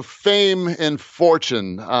and sort of fame and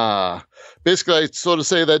fortune. Basically, I sort of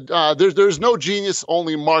say that there's no genius,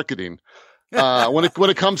 only marketing. When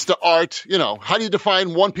it comes to art, how do you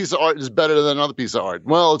define one piece of art is better than another piece of art?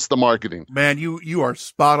 Well, it's the marketing. Man, you are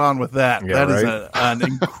spot on with that. Yeah, that is an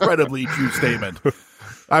incredibly true statement.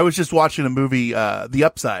 I was just watching a movie, The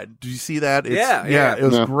Upside. Did you see that? It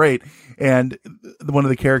was great. And one of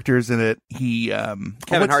the characters in it,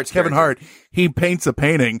 Kevin Hart, he paints a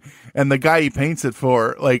painting, and the guy he paints it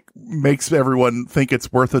for, makes everyone think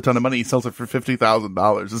it's worth a ton of money. He sells it for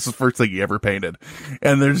 $50,000. This is the first thing he ever painted.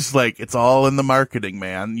 And they're just like, it's all in the marketing,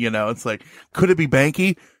 man. It's like, could it be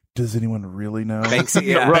Banksy? Does anyone really know? Banksy,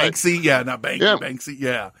 yeah. Banksy, yeah, not Banksy, yeah. Banksy,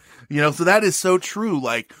 yeah. So that is so true.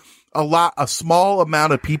 A small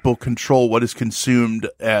amount of people control what is consumed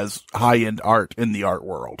as high-end art in the art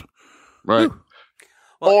world. Right.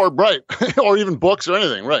 Well, or even books or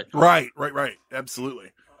anything. Right.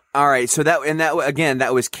 Absolutely. All right. So that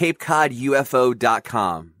was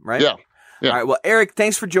CapeCodUFO.com, right? Yeah. All right. Well, Eric,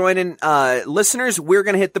 thanks for joining. Listeners, we're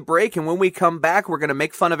going to hit the break, and when we come back, we're going to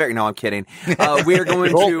make fun of Eric. No, I'm kidding. We are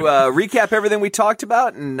going to recap everything we talked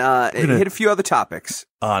about and hit a few other topics.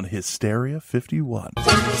 On Hysteria 51.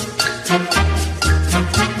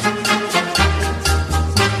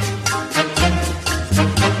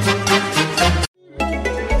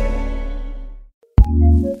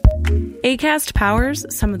 Acast powers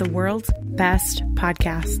some of the world's best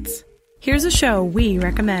podcasts. Here's a show we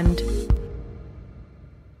recommend.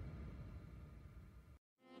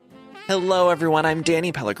 Hello, everyone. I'm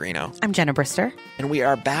Danny Pellegrino. I'm Jenna Brister. And we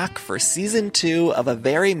are back for Season 2 of a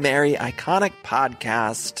very merry, iconic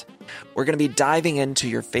podcast. We're going to be diving into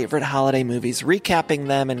your favorite holiday movies, recapping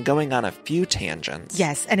them, and going on a few tangents.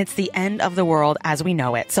 Yes, and it's the end of the world as we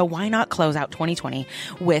know it. So why not close out 2020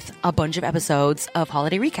 with a bunch of episodes of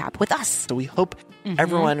Holiday Recap with us? So we hope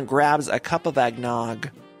everyone grabs a cup of eggnog.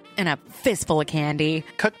 And a fistful of candy.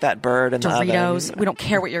 Cook that bird in the oven. Doritos. We don't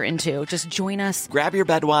care what you're into. Just join us. Grab your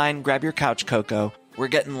bed wine. Grab your couch cocoa. We're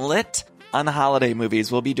getting lit on the holiday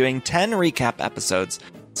movies. We'll be doing 10 recap episodes.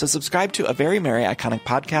 So subscribe to A Very Merry Iconic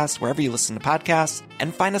Podcast wherever you listen to podcasts,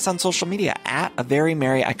 and find us on social media at A Very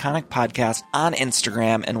Merry Iconic Podcast on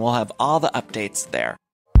Instagram, and we'll have all the updates there.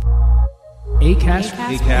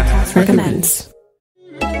 Acast recommends.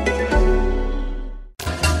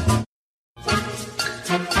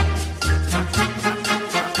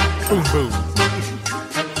 Boom, boom.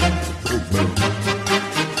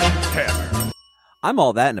 I'm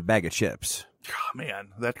all that in a bag of chips. Oh, man,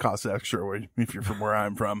 that costs extra if you're from where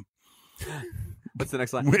I'm from. What's the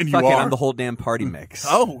next line? When you Fuck it, are. I'm the whole damn party mix.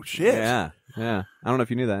 Oh, shit. Yeah. I don't know if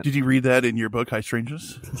you knew that. Did you read that in your book, High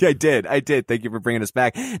Strangeness? Yeah, I did. Thank you for bringing us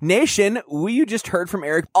back. Nation, you just heard from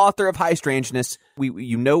Eric, author of High Strangeness. You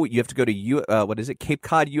have to go to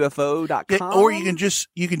CapeCodUFO.com. Yeah, or you can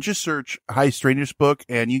just search High Strangeness book,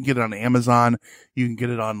 and you can get it on Amazon. You can get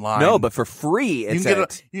it online. No, but for free. You can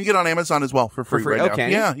get it on Amazon as well for free right now.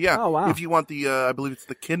 Okay. Yeah. Oh, wow. If you want the, I believe it's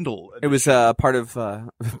the Kindle edition. It was part of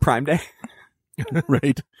Prime Day.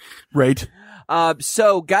 Right.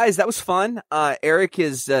 So guys, that was fun. Eric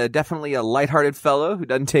is definitely a lighthearted fellow who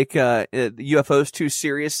doesn't take UFOs too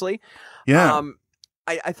seriously. Yeah.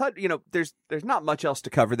 I thought, there's not much else to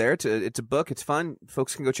cover there. It's a book. It's fun.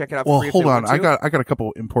 Folks can go check it out. Well, for free hold on. if they want to. I got a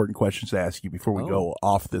couple important questions to ask you before we go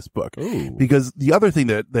off this book. Ooh. Because the other thing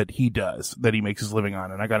that he does, that he makes his living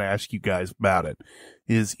on, and I got to ask you guys about it,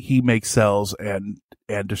 is he sells and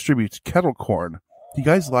distributes kettle corn. Do you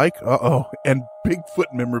guys like and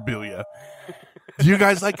Bigfoot memorabilia? Do you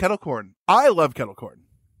guys like kettle corn? I love kettle corn.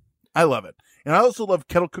 I love it. And I also love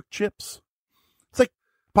kettle cooked chips. It's like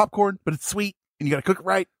popcorn, but it's sweet and you got to cook it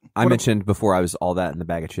right. I mentioned before I was all that in a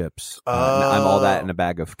bag of chips. I'm all that in a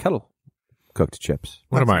bag of kettle cooked chips.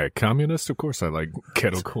 What am I, a communist? Of course I like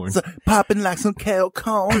kettle corn. Popping like some kettle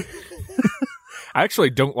corn. I actually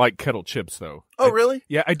don't like kettle chips, though. Oh, really?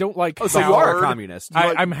 Yeah, I don't like. Oh, so you are a communist.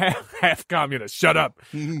 I'm half communist. Shut up.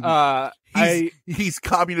 He's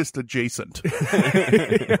communist adjacent.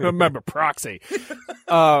 Remember proxy.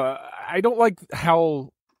 I don't like how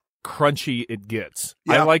crunchy it gets.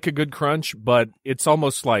 Yeah. I like a good crunch, but it's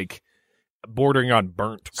almost like bordering on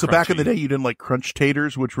burnt. So crunchy. back in the day, you didn't like crunch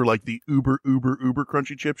taters, which were like the uber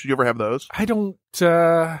crunchy chips. Did you ever have those? I don't.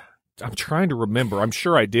 I'm trying to remember. I'm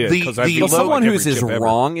sure I did. Someone who's as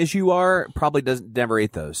wrong as you are probably never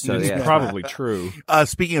ate those. So it's probably true.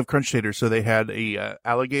 Speaking of crunch taters, so they had a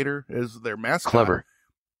alligator as their mascot. Clever.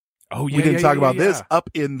 Oh, yeah. We didn't talk about this. Up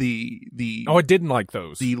in the. Oh, I didn't like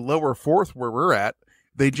those. The lower fourth where we're at,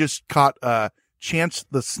 they just caught Chance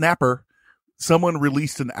the Snapper. Someone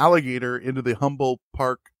released an alligator into the Humboldt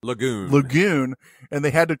Park Lagoon, and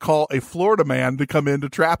they had to call a Florida man to come in to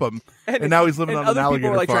trap him. And now he's living on an alligator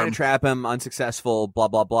people were farm. Trying to trap him, unsuccessful, blah,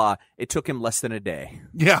 blah, blah. It took him less than a day.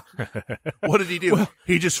 Yeah. What did he do? Well,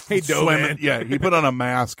 he just hey, swam man. it. Yeah, he put on a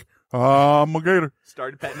mask. I'm a gator.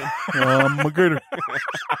 Started petting him. I'm a gator.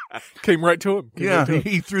 Came right to him.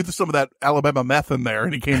 He threw some of that Alabama meth in there,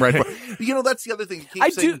 and he came right. That's the other thing.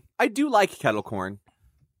 I do like kettle corn.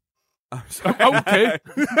 Okay.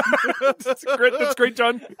 That's great,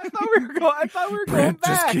 John. I thought we were going back.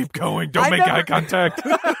 Just keep going. Don't make eye contact.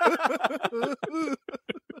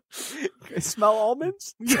 I smell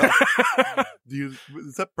almonds? Is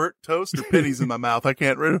that burnt toast or pennies in my mouth? I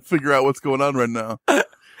can't really figure out what's going on right now.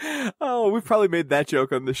 Oh, we've probably made that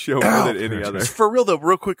joke on the show more than any other. For real though,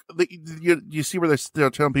 real quick, you see where they're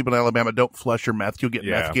telling people in Alabama, don't flush your meth, you'll get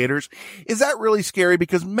meth gators. Is that really scary?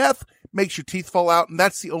 Because meth makes your teeth fall out, and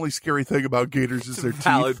that's the only scary thing about gators is their teeth.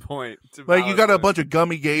 Valid point. Like you got a bunch of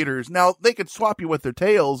gummy gators. Now they could swap you with their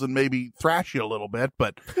tails and maybe thrash you a little bit,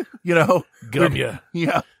 but gum you.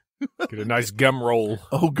 Yeah. Get a nice gum roll.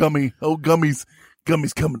 Oh, gummies.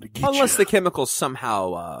 Gummy's coming to get you. Unless the chemicals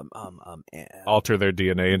somehow alter their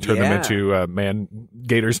DNA and turn them into man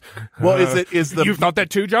gators. Well, is the you thought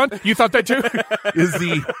that too, John? You thought that too?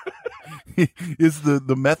 is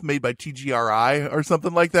the meth made by TGRI or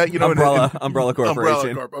something like that? Umbrella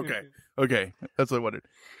Corporation. Umbrella Corp. Okay, that's what I wanted.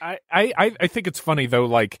 I think it's funny though.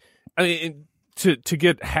 Like, I mean, to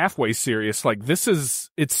get halfway serious, like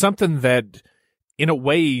it's something that in a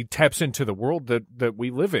way taps into the world that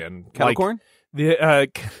we live in. Kettle corn?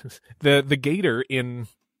 The gator in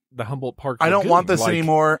the Humboldt Park Lagoon. I don't want this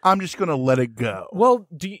anymore. I'm just going to let it go. Well,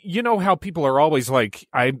 do you know how people are always like,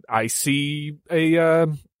 I see a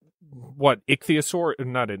ichthyosaur,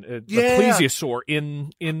 not a plesiosaur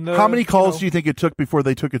in the. How many calls do you think it took before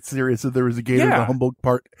they took it serious that there was a gator in the Humboldt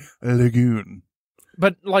Park Lagoon?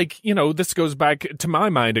 But this goes back to my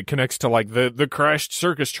mind. It connects to like the crashed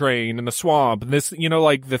circus train and the swamp and this,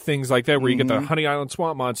 like the things like that where you get the Honey Island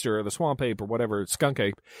swamp monster or the swamp ape or whatever, skunk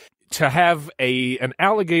ape. To have an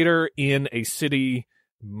alligator in a city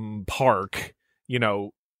park,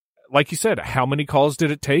 like you said, how many calls did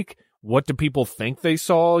it take? What do people think they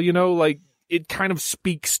saw? Like it kind of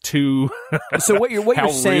speaks to so what you're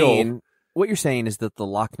saying. what you're saying is that the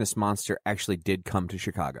Loch Ness Monster actually did come to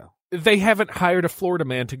Chicago. They haven't hired a Florida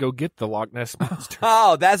man to go get the Loch Ness Monster.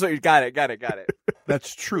 Oh, that's what you got it.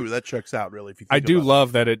 That's true. That checks out, really. If you think I do about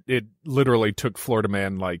love that it literally took Florida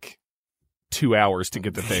man like 2 hours to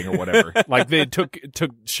get the thing or whatever. Like they took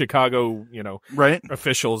Chicago, right?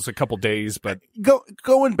 Officials a couple days, but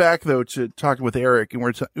going back though to talking with Eric, and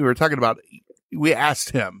we were talking about, we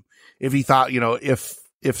asked him if he thought,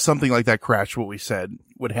 if something like that crash, what we said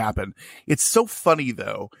would happen. It's so funny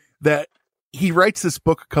though that he writes this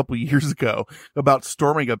book a couple years ago about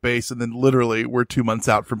storming a base, and then literally we're 2 months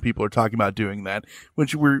out from people are talking about doing that,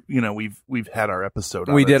 which we've had our episode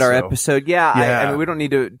on. We did our so. episode. Yeah. I mean, we don't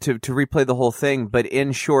need to replay the whole thing, but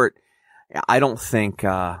in short, I don't think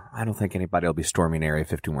anybody will be storming Area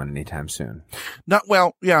 51 anytime soon. Not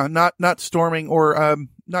storming or,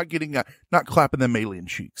 not clapping them alien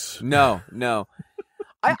cheeks. No. Now,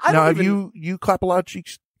 have you clap a lot of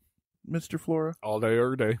cheeks, Mr. Flora? All day,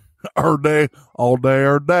 every day. All day.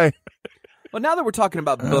 Well, now that we're talking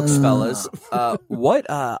about books, fellas, a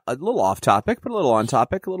little off topic, but a little on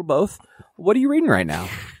topic, a little both. What are you reading right now?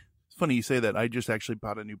 It's funny you say that. I just actually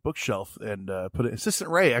bought a new bookshelf and put it.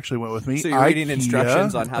 Assistant Ray actually went with me. So you're reading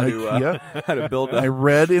instructions on how to build. I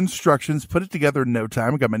read instructions, put it together in no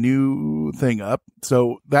time. I got my new thing up,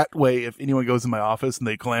 so that way, if anyone goes in my office and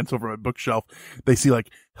they glance over my bookshelf, they see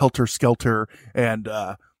like Helter Skelter and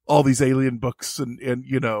all these alien books and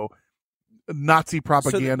Nazi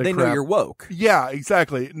propaganda. So they crap. know you're woke. Yeah,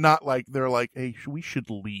 exactly. Not like they're like, hey, we should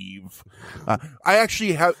leave. I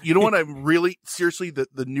actually have, what I'm really, seriously,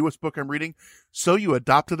 the newest book I'm reading, So You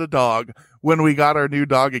Adopted a Dog. When we got our new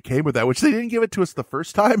dog, it came with that, which they didn't give it to us the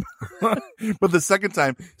first time, but the second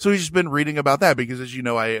time. So we've just been reading about that because, as you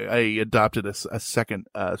know, I adopted a second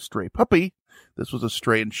stray puppy. This was a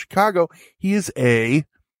stray in Chicago. He is a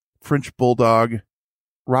French Bulldog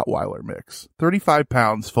Rottweiler mix, 35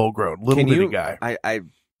 pounds, full grown, little bitty guy.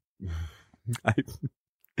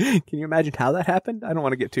 Can you imagine how that happened? I don't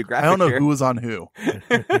want to get too graphic. I don't know here. who was on who,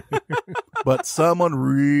 but someone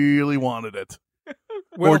really wanted it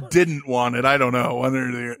or didn't want it. I don't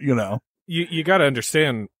know. You got to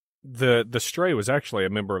understand the stray was actually a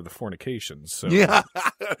member of the Fornications. So. Yeah,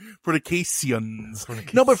 Fornications.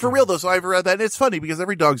 No, but for real though, so I've read that, and it's funny because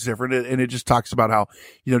every dog's different, and it just talks about how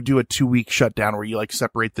do a 2-week shutdown where you like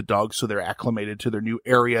separate the dogs so they're acclimated to their new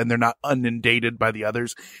area and they're not inundated by the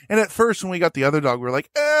others. And at first, when we got the other dog, we were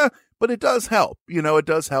like, but it does help. It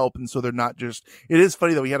does help, and so they're not just. It is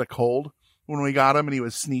funny though. He had a cold when we got him, and he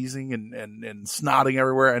was sneezing and snotting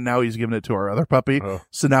everywhere, and now he's giving it to our other puppy. Oh.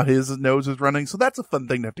 So now his nose is running. So that's a fun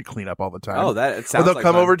thing to have to clean up all the time. Oh, that sounds. Or they'll like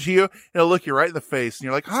come fun. over to you and they'll look you right in the face, and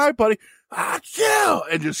you're like, "Hi, buddy,"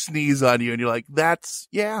 and just sneeze on you, and you're like, "That's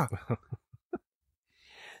yeah."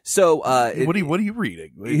 So, what are you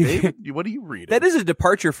reading? David, what are you reading? That is a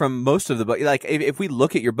departure from most of the book. Like, if we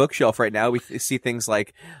look at your bookshelf right now, we see things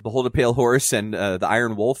like Behold a Pale Horse and the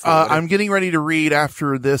Iron Wolf. I'm getting ready to read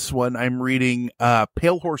after this one. I'm reading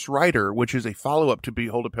Pale Horse Rider, which is a follow-up to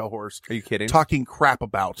Behold a Pale Horse. Are you kidding? Talking crap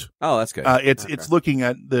about. Oh, that's good. It's looking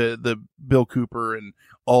at the Bill Cooper and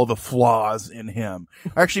all the flaws in him.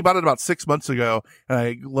 I actually bought it about 6 months ago, and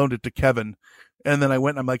I loaned it to Kevin. And then I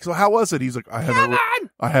went and I'm like, so how was it? He's like, I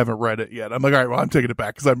haven't read it yet. I'm like, all right, well, I'm taking it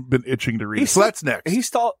back because I've been itching to read it. So that's next. He's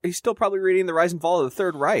still probably reading The Rise and Fall of the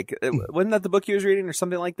Third Reich. Wasn't that the book he was reading or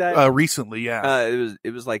something like that? Recently, yeah.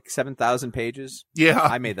 It was like 7,000 pages. Yeah.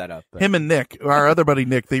 I made that up. But. Him and Nick, our other buddy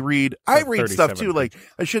Nick, they read. I read stuff too. Like,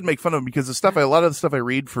 I shouldn't make fun of him because a lot of the stuff I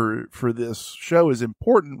read for this show is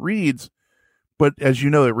important reads. But as you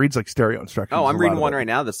know, it reads like stereo instructions. Oh, I'm reading one right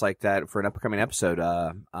now that's like that for an upcoming episode,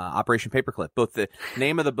 Operation Paperclip. Both the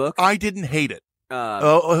name of the book. I didn't hate it.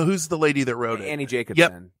 Who's the lady that wrote it? Annie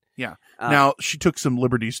Jacobson. Yep. Yeah. Now, she took some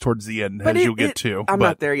liberties towards the end, as you'll get to. I'm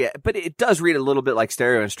not there yet. But it does read a little bit like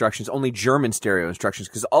stereo instructions, only German stereo instructions,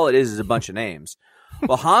 because all it is a bunch of names.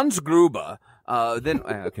 Well, Hans Gruber...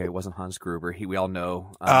 it wasn't Hans Gruber. We all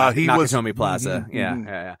know he was Nakatomi Plaza. Mm-hmm.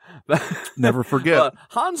 Yeah. Never forget.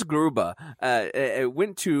 Hans Gruber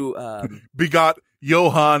went to begot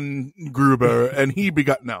Johann Gruber, and he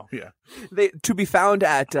begot to be found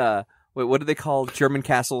at what do they call German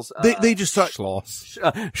castles? They just thought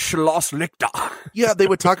Schloss Lichter. Yeah, they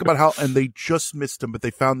would talk about how, and they just missed him, but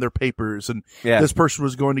they found their papers, and this person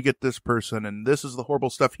was going to get this person, and this is the horrible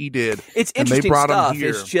stuff he did. It's and interesting they brought stuff. Him here.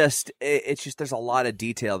 It's just there's a lot of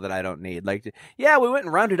detail that I don't need. Like, we went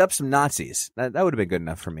and rounded up some Nazis. That would have been good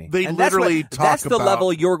enough for me. They and literally that's the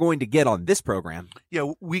level you're going to get on this program.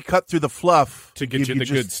 Yeah, we cut through the fluff to get you the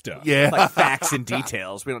good stuff. Yeah, like facts and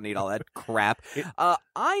details. We don't need all that crap. I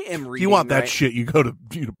am reading. you want that right? shit, you go to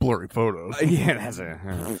Blurry Photos. Yeah, that's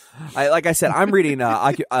like I said, I'm reading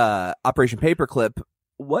Operation Paperclip.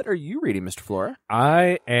 What are you reading, Mr. Flora?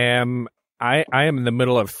 I am in the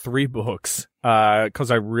middle of 3 books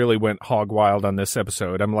because I really went hog wild on this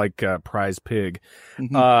episode. I'm like prize pig.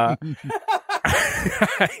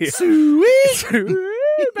 Sweet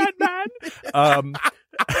Batman.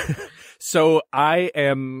 So I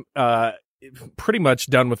am pretty much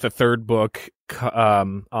done with the 3rd book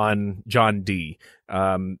on John Dee.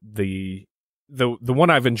 The one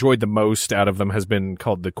I've enjoyed the most out of them has been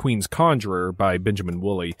called The Queen's Conjurer by Benjamin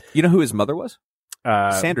Woolley. You know who his mother was?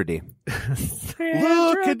 Sandra Dee.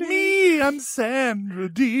 Look at me, I'm Sandra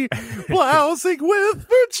Dee, blousing with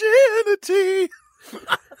virginity.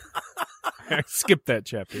 Skip that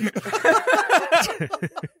chapter.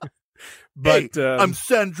 But I'm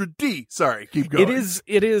Sandra Dee. Sorry, keep going.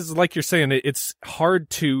 It is like you're saying. It's hard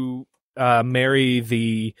to marry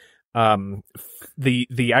the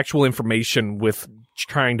actual information with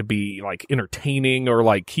trying to be like entertaining or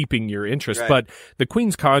like keeping your interest. Right. But The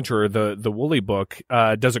Queen's Conjurer, the Woolley book,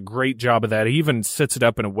 does a great job of that. He even sets it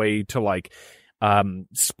up in a way to like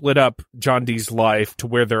split up John Dee's life to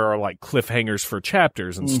where there are like cliffhangers for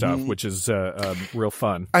chapters and stuff, which is real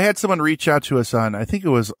fun. I had someone reach out to us I think it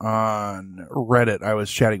was on Reddit. I was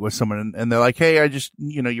chatting with someone and they're like, hey, I just,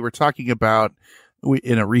 you were talking about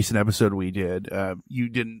in a recent episode we did, you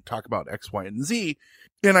didn't talk about X, Y, and Z.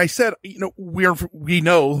 And I said, we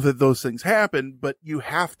know that those things happen, but you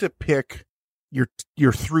have to pick your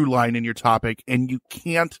through line in your topic, and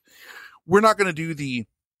we're not going to do the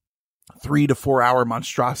 3 to 4 hour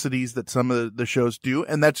monstrosities that some of the shows do.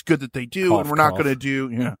 And that's good that they do. Cough, and we're not going to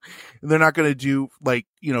do, they're not going to do like,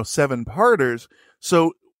 7 parters.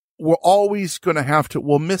 So we're always going to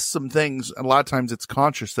we'll miss some things. A lot of times it's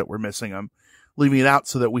conscious that we're missing them, leaving it out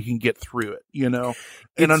so that we can get through it,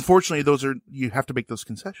 and unfortunately you have to make those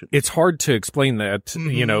concessions. It's hard to explain that,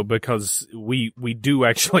 because we do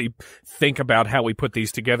actually think about how we put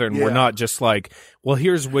these together, and we're not just like, well,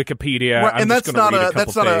 here's Wikipedia. Right, I'm and just going to read a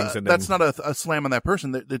couple things. That's not a slam on that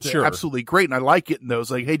person. It's Sure. absolutely great. And I like it in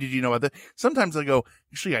those, like, hey, did you know about that? Sometimes I go,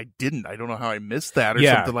 actually, I didn't. I don't know how I missed that or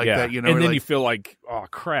something like that, And then you feel like, oh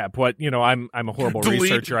crap, what, I'm a horrible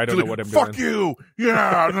researcher. I don't know what I'm doing. Fuck you.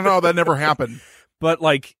 Yeah. No, that never happened. But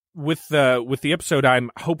like with the episode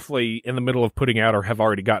I'm hopefully in the middle of putting out or have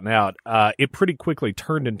already gotten out, it pretty quickly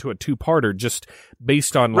turned into a 2-parter just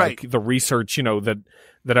based on like the research,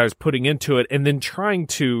 that I was putting into it, and then trying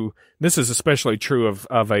to, this is especially true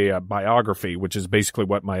of a biography, which is basically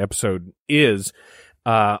what my episode is,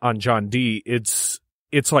 on John Dee. It's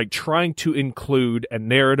like trying to include a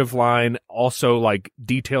narrative line, also like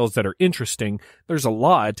details that are interesting. There's a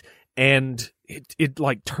lot, and it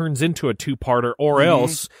like turns into a 2-parter, or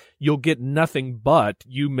else you'll get nothing but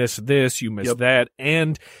you miss this, you miss that.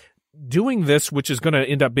 And doing this, which is going to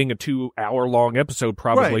end up being a 2-hour long episode,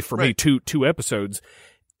 probably for me, two episodes.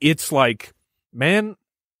 It's like, man,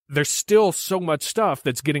 there's still so much stuff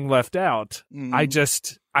that's getting left out.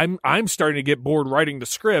 I'm starting to get bored writing the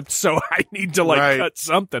script, so I need to cut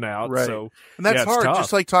something out. Right. So, and that's hard. tough.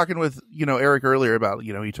 Just like talking with, Eric earlier about,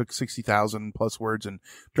 he took 60,000 plus words and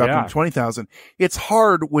dropped them to 20,000. It's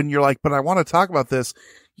hard when you're like, but I want to talk about this.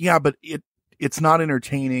 Yeah, but it's not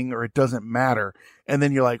entertaining, or it doesn't matter. And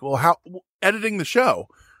then you're like, well, how editing the show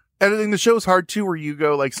is hard too, where you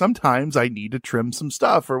go like, sometimes I need to trim some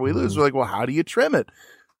stuff or we lose. We're like, well, how do you trim it?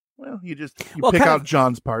 Well, you pick out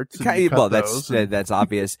John's parts. That's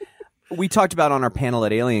obvious. We talked about on our panel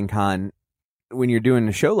at AlienCon, when you're doing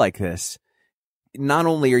a show like this, not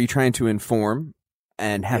only are you trying to inform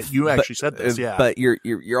and have you actually said this, but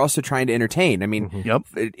you're also trying to entertain. I mean,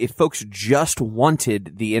 if folks just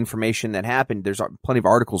wanted the information that happened, there's plenty of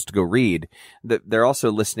articles to go read. They're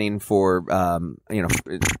also listening for,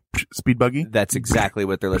 Speed Buggy. That's exactly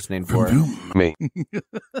what they're listening for. Me.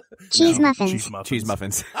 Cheese muffins. Cheese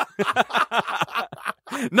muffins.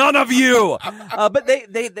 None of you. But they,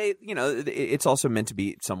 it's also meant to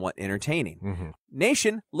be somewhat entertaining.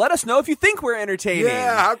 Nation, let us know if you think we're entertaining.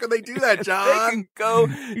 Yeah, how can they do that, John? They can go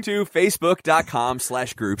to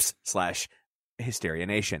facebook.com/groups/Hysteria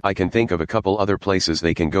Nation. I can think of a couple other places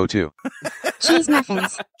they can go to. Cheese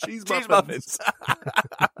muffins. Cheese muffins.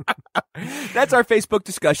 That's our Facebook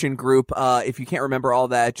discussion group. If you can't remember all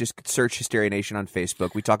that, just search Hysteria Nation on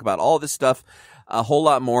Facebook. We talk about all this stuff, a whole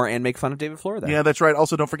lot more, and make fun of David Flora there. Yeah, that's right.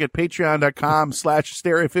 Also, don't forget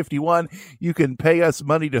patreon.com/Hysteria51. You can pay us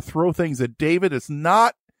money to throw things at David. It's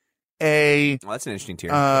not a that's an interesting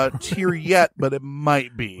tier. Tier yet, but it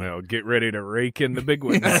might be. Well, get ready to rake in the big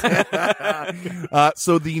ones.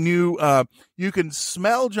 So the new, you can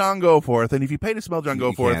smell John Goforth, and if you pay to smell John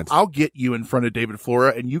Goforth, I'll get you in front of David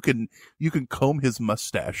Flora, and you can comb his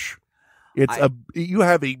mustache. You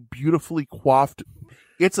have a beautifully coiffed.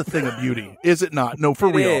 It's a thing of beauty, is it not? No,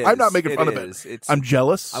 for real. I'm not making fun of it. I'm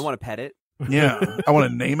jealous. I want to pet it. Yeah, I want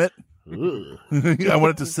to name it. I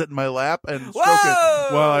want it to sit in my lap and stroke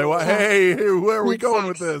it. Well, hey, where are we going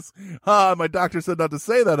with this? My doctor said not to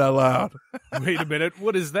say that out loud. Wait a minute,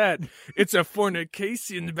 what is that? It's a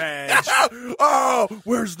fornication badge. Oh,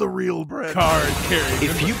 where's the real Brent? Card carrying.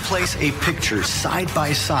 If you place a picture side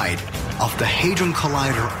by side of the Hadron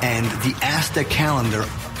Collider and the Aztec calendar,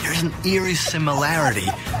 there's an eerie similarity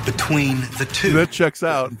between the two. That checks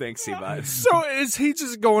out. Thanks, Seabot. So is he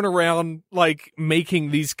just going around like making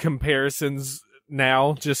these comparisons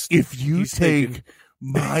now? Just if you take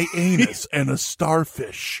my anus and a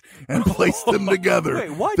starfish and place them together,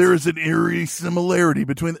 wait, what? There is an eerie similarity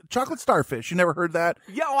between chocolate starfish. You never heard that?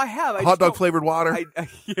 Yeah, I have. Hot dog flavored water.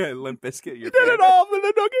 Yeah, Limp Bizkit. You did it all for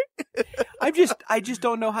the nugget. I just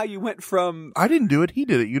don't know how you went from. I didn't do it. He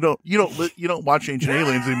did it. You don't watch Ancient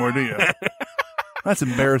Aliens anymore, do you? That's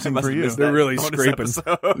embarrassing for you. They're really scraping.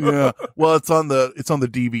 Yeah. Well, it's on the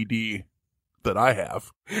DVD that I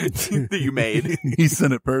have. That you made. He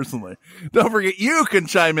sent it personally. Don't forget, you can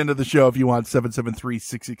chime into the show if you want.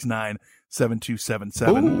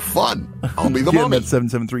 773-669-7277. Ooh, fun. I'll be the Get mummy. at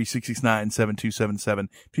 773-669-7277.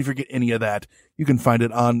 If you forget any of that, you can find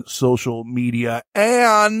it on social media.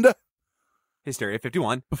 And Hysteria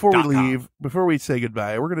 51. Before we leave, before we say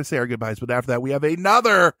goodbye, we're going to say our goodbyes, but after that, we have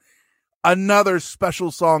another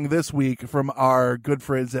special song this week from our good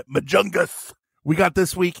friends at Majungus. We got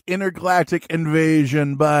this week Intergalactic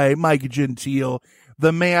Invasion by Mike Gentile,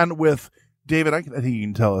 the man with David. I think you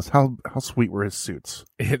can tell us how sweet were his suits.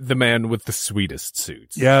 The man with the sweetest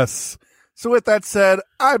suits. Yes. So with that said,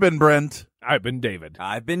 I've been Brent. I've been David.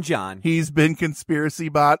 I've been John. He's been Conspiracy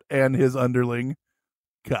Bot and his underling,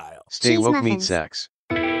 Kyle. Stay woke, meat sex.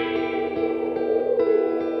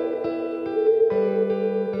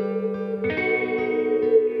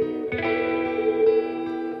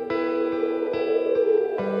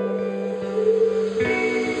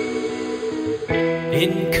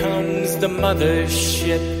 In comes the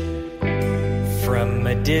mothership from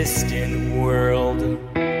a distant world.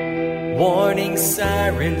 Warning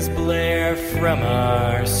sirens blare from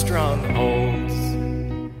our strongholds.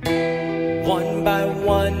 One by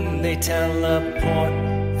one they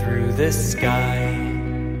teleport through the sky.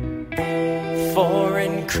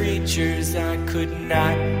 Foreign creatures I could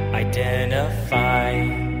not identify.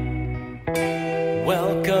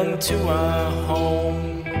 Welcome to our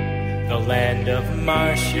home, the land of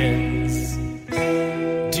Martians.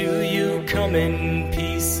 Do you come in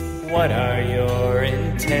peace? What are your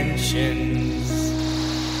intentions?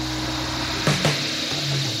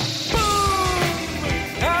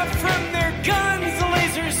 Boom! Out from their guns, the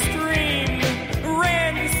lasers stream.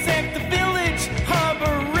 Ransack the village,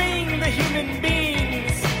 harboring the human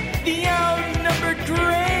beings. The outnumbered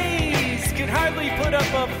Greys could hardly put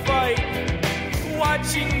up a fight,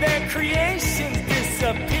 watching their creations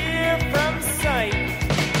disappear from sight.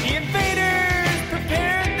 The invaders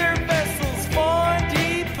prepared their vessels for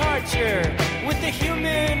departure, with the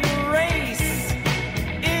human race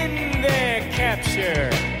in their capture.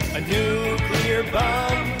 A nuclear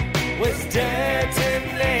bomb was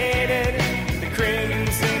detonated. The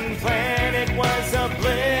Crimson Planet was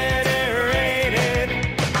obliterated.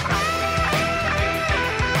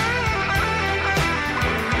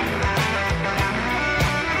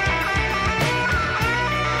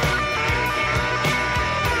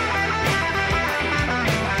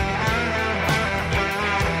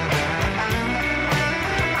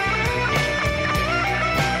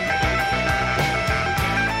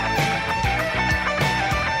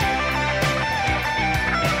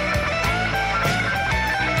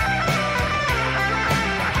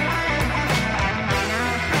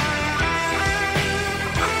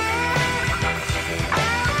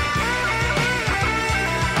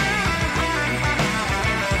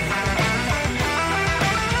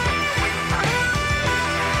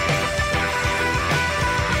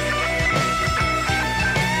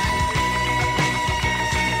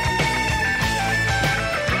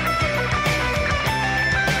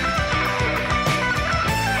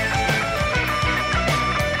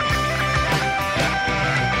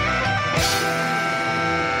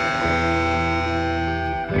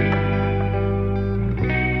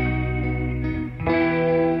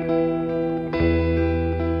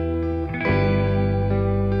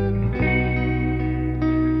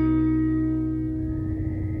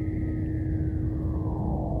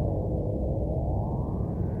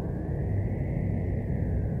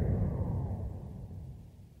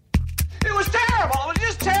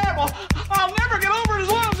 terrible. I'll never get over it as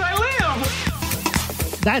long as I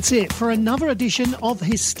live. That's it for another edition of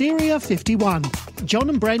Hysteria 51. John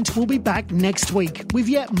and Brent will be back next week with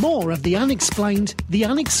yet more of the unexplained, the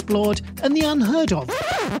unexplored, and the unheard of.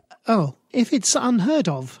 Oh, if it's unheard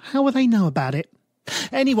of, how will they know about it?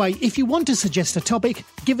 Anyway, if you want to suggest a topic,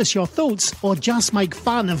 give us your thoughts, or just make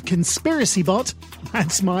fun of Conspiracy Bot,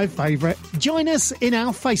 that's my favourite. Join us in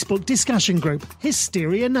our Facebook discussion group,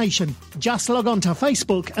 Hysteria Nation. Just log on to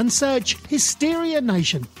Facebook and search Hysteria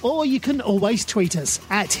Nation, or you can always tweet us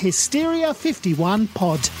at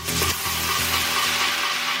Hysteria51pod.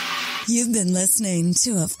 You've been listening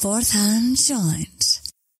to a Fourth Hand Joint.